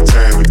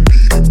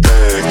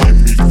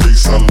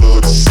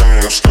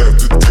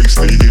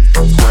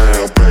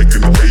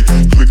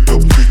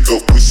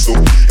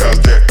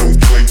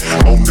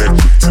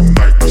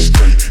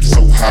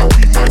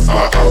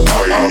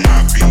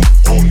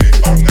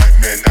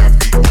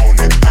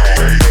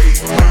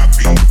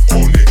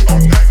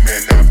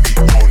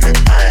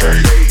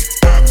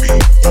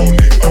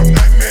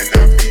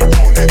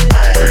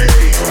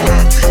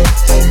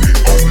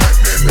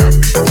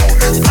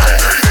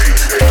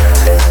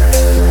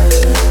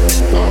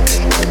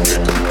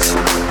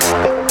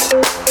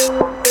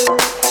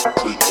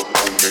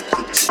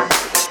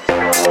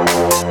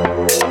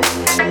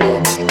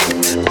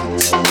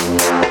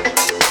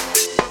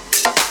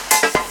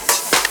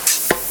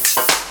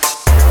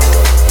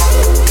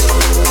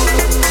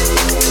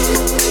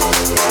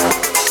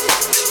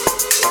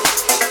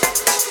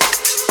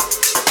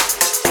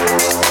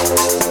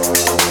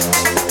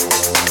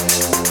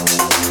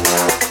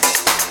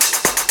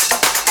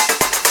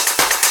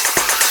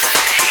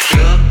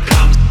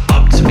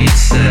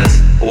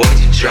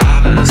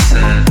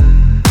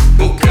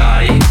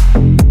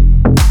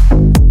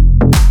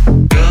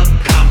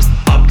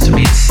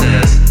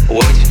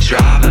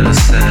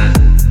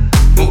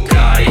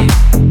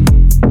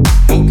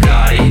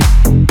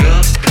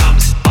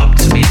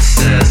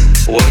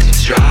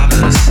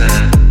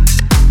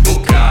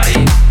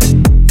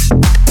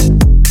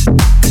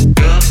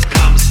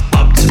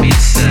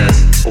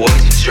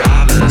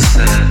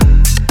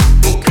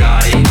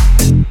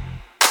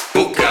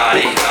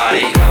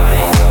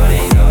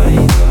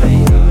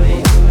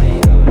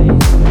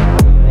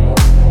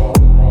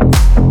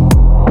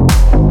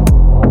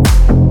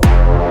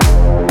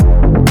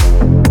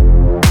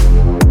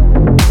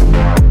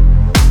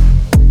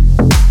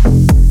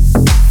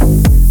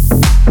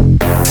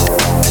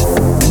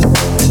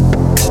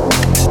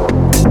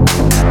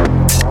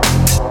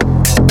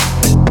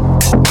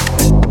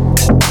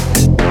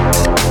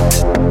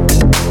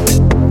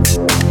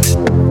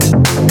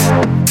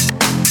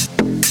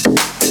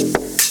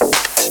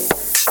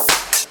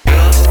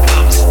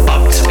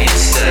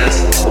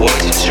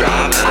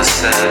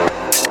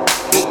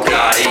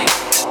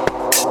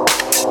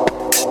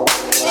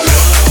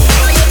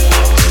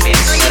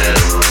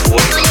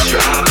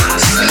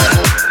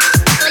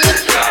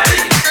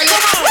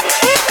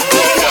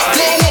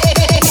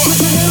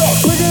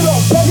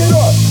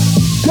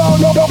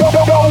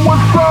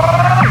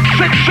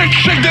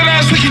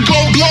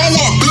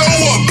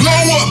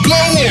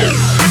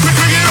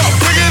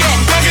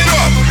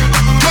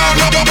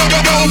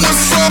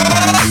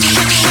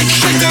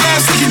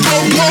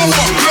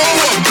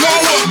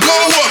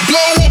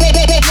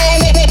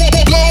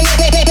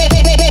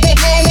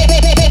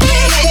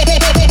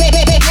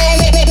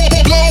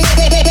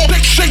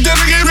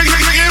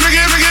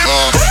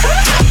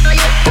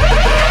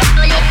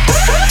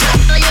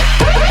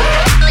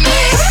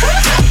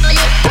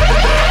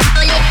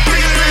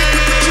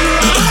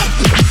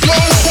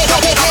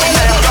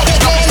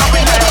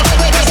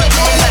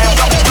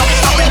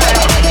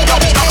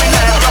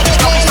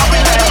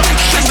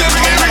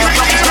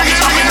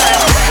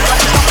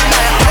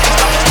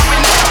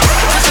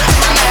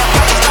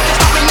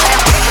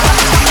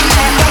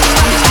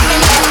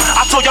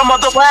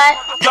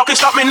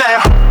 stop me now.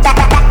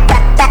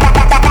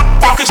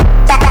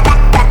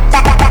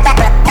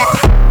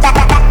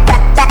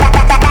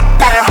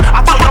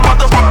 I told your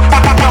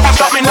motherfucker,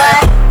 stop me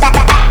now.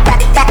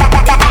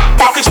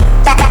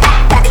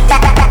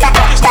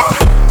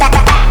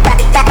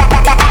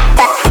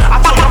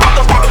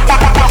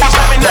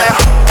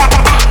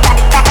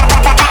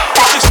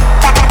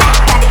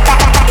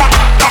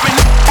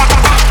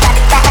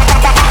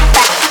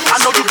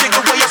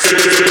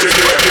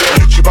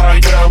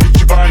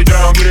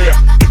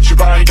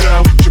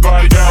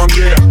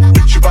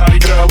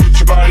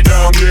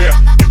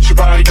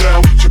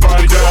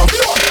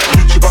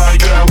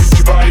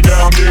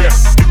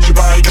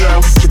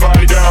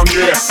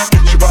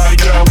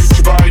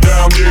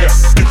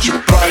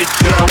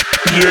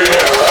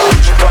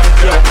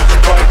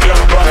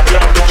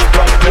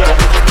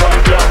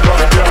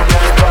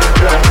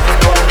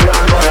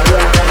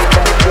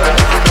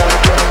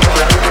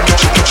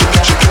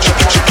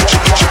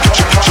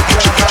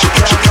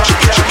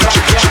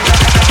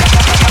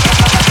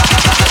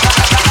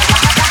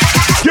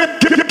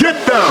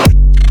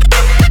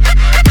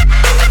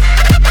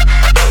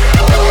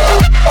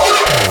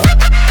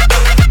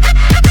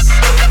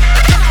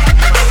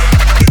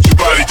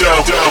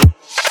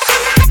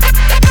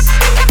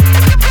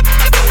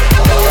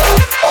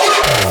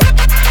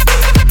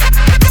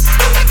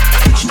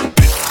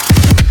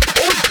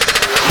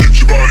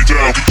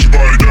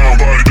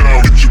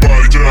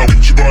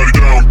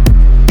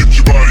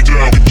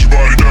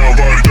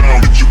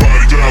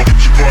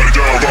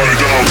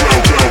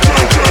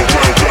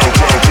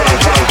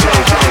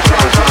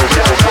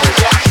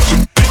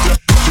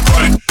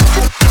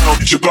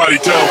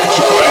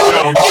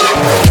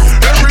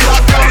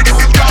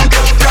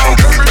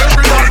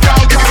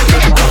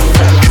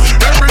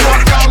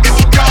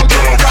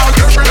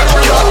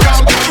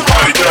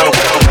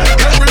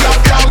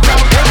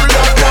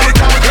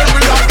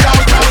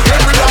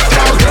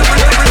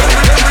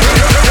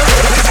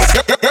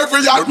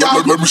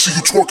 Let me see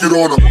you twerk it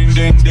on 'em.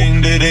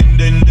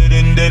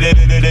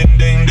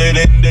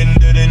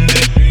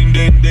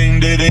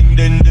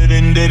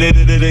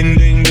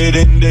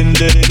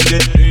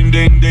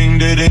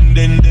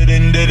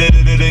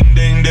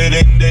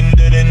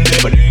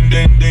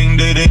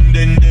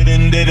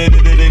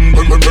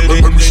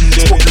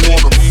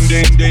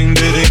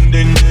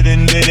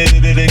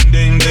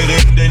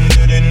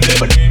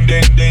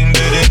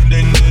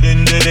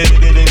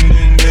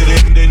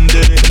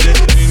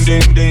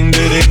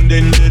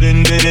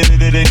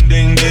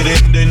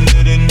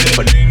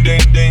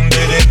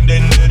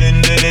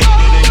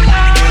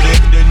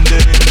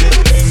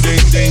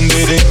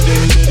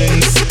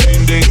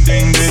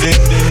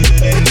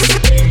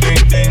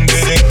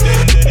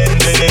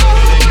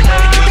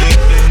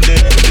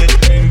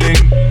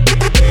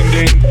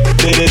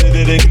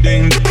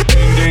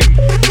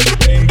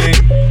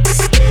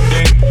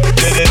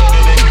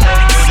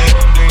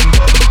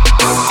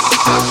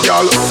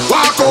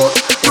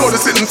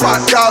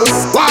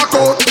 Walk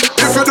out,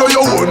 if you do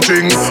your own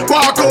thing.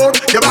 Walk out,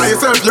 you buy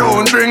yourself your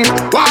own drink.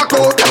 Walk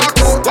out, walk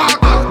out,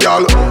 walk out,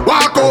 y'all.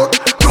 Walk out,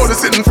 do the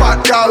sitting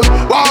fat, y'all.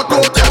 Walk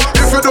out,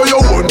 if you do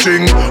your own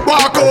thing.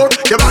 Walk out,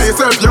 you buy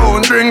yourself your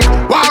own drink.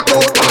 Walk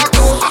out,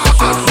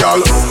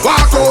 y'all.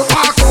 Walk out,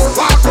 walk out,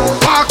 walk out,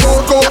 walk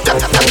out, go.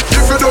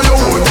 If you do your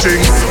own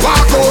thing.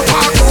 Walk out,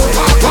 walk out,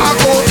 walk out,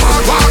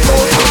 walk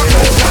out, walk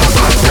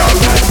out, y'all.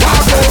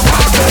 Walk out,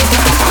 walk out,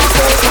 walk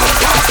out, walk out.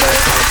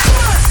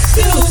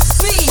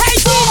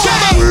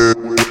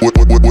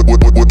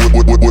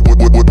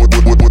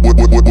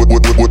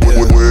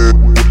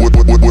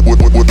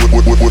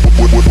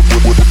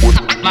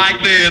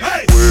 Like this.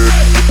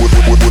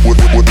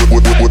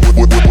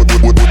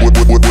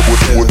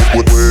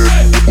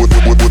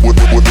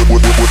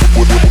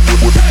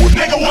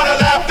 Nigga wanna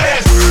lap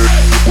this.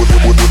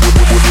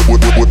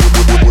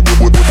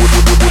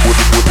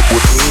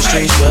 These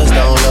streets just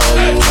don't know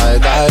you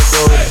like I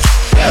do.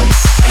 Yeah,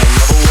 you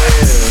never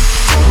will.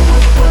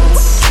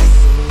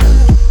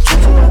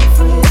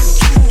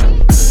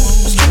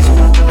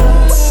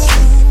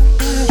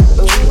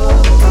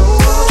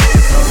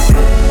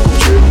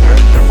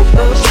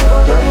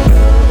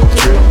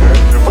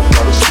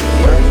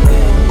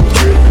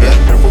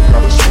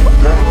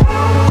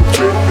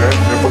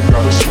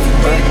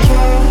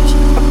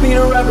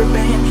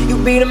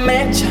 Be the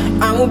match,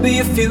 I will be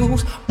a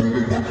fuse.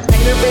 Painter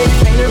baby,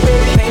 painter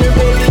baby, painter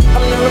baby.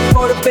 I'm the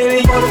reporter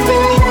baby, you're the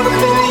baby, you're the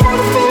baby, you're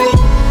the baby.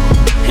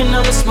 And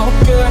I'm the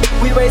smoker,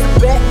 we raise the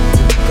bet.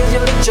 Cause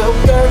you're the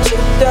joker, chill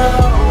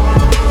down.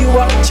 You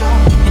are the chalk,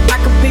 and I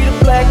can be the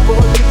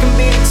blackboard, you can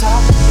be the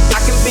top,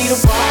 I can be the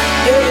rock.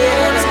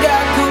 Yeah, when the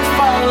sky comes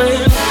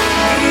falling,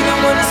 even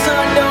when the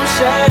sun don't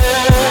shine,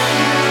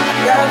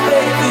 I got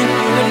faith in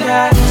you and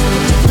I.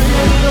 Pretty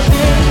little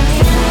thing.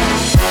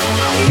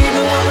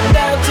 Even when we're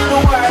down to the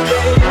wire,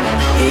 baby.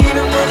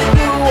 Even when it's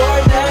blue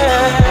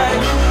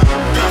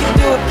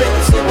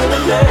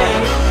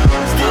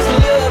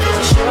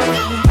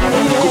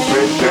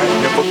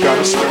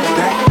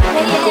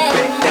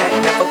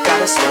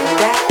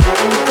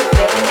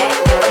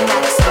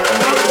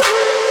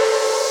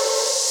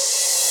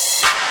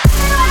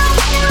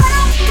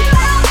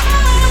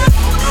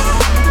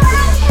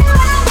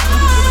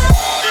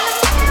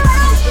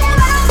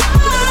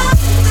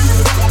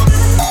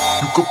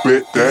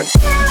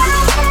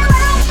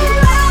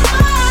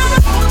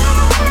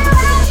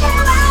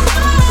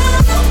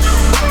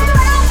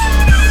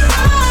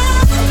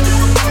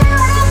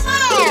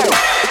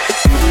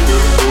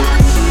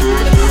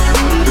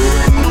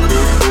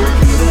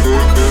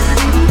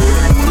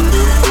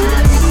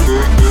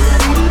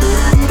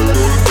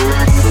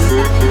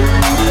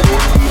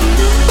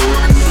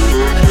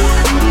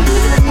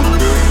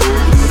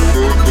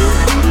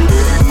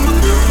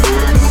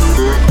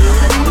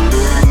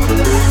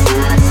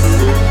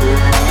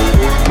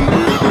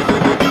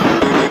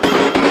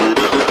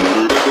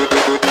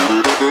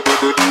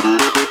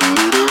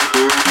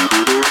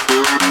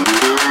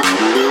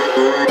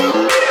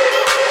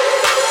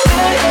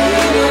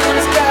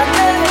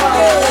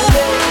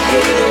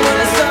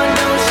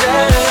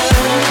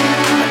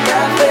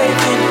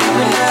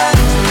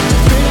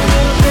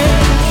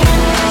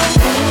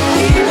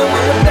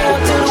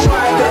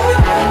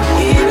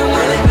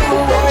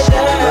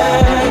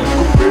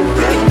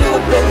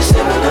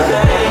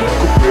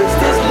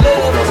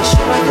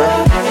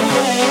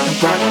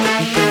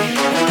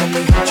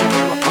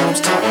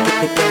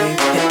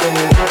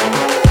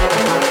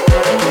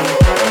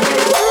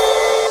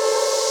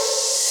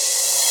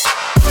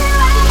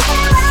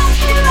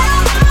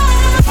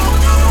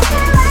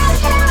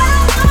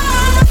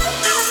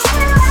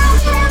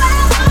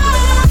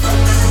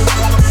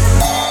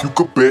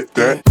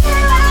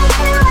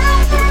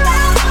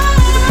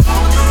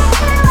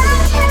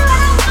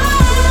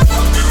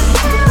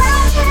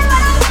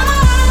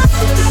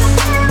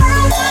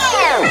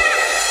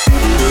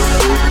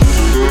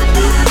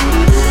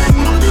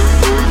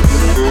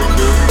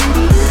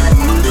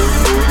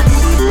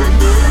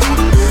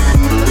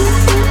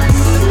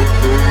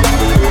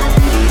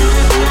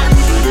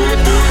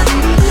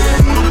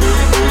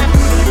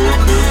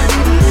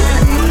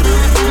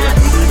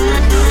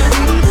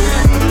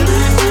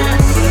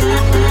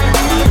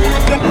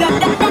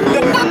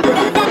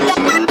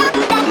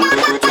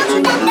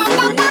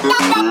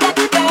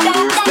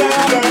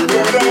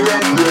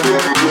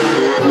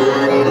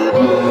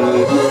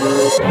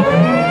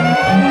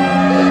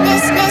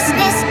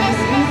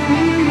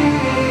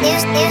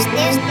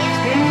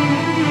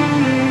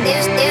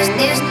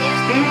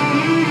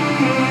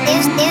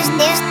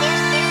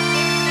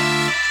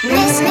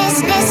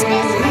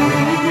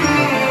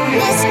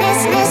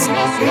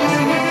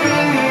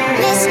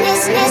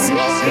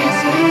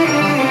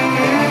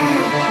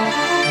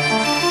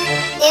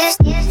Let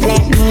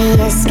me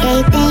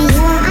escape in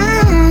your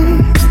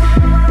arms.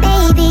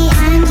 Baby,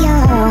 I'm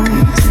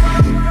yours.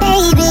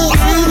 Baby,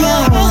 I'm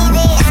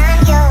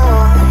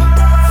yours.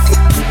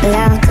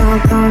 Love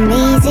don't come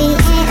easy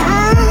at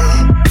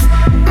all.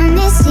 I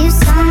miss you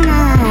so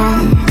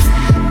much.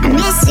 I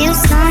miss you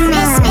so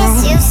much. Miss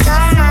you so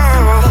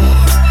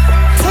much.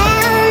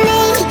 Tell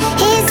me,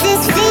 is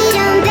this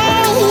freedom,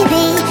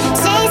 baby?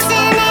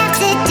 Chasing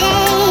after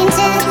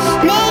danger,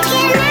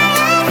 making my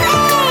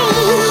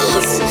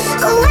face.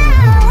 Whoa,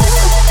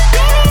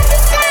 maybe if the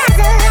stars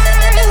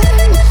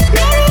align,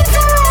 maybe if the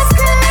worlds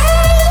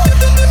collide,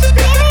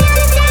 maybe on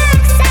the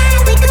dark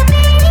side we could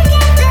be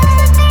together,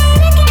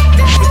 Maybe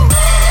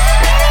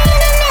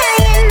in a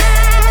million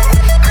miles,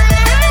 on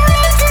a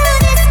highway through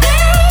the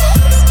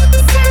skies,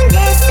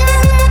 someday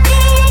soon we'll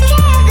be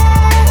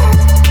together.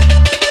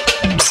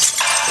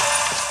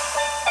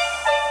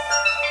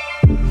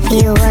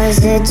 You was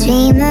a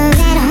dreamer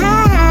at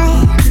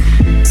heart,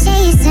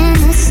 chasing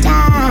the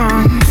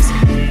stars,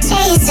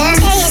 chasing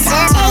the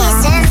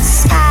stars.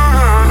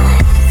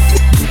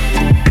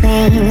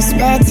 Wings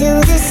spread to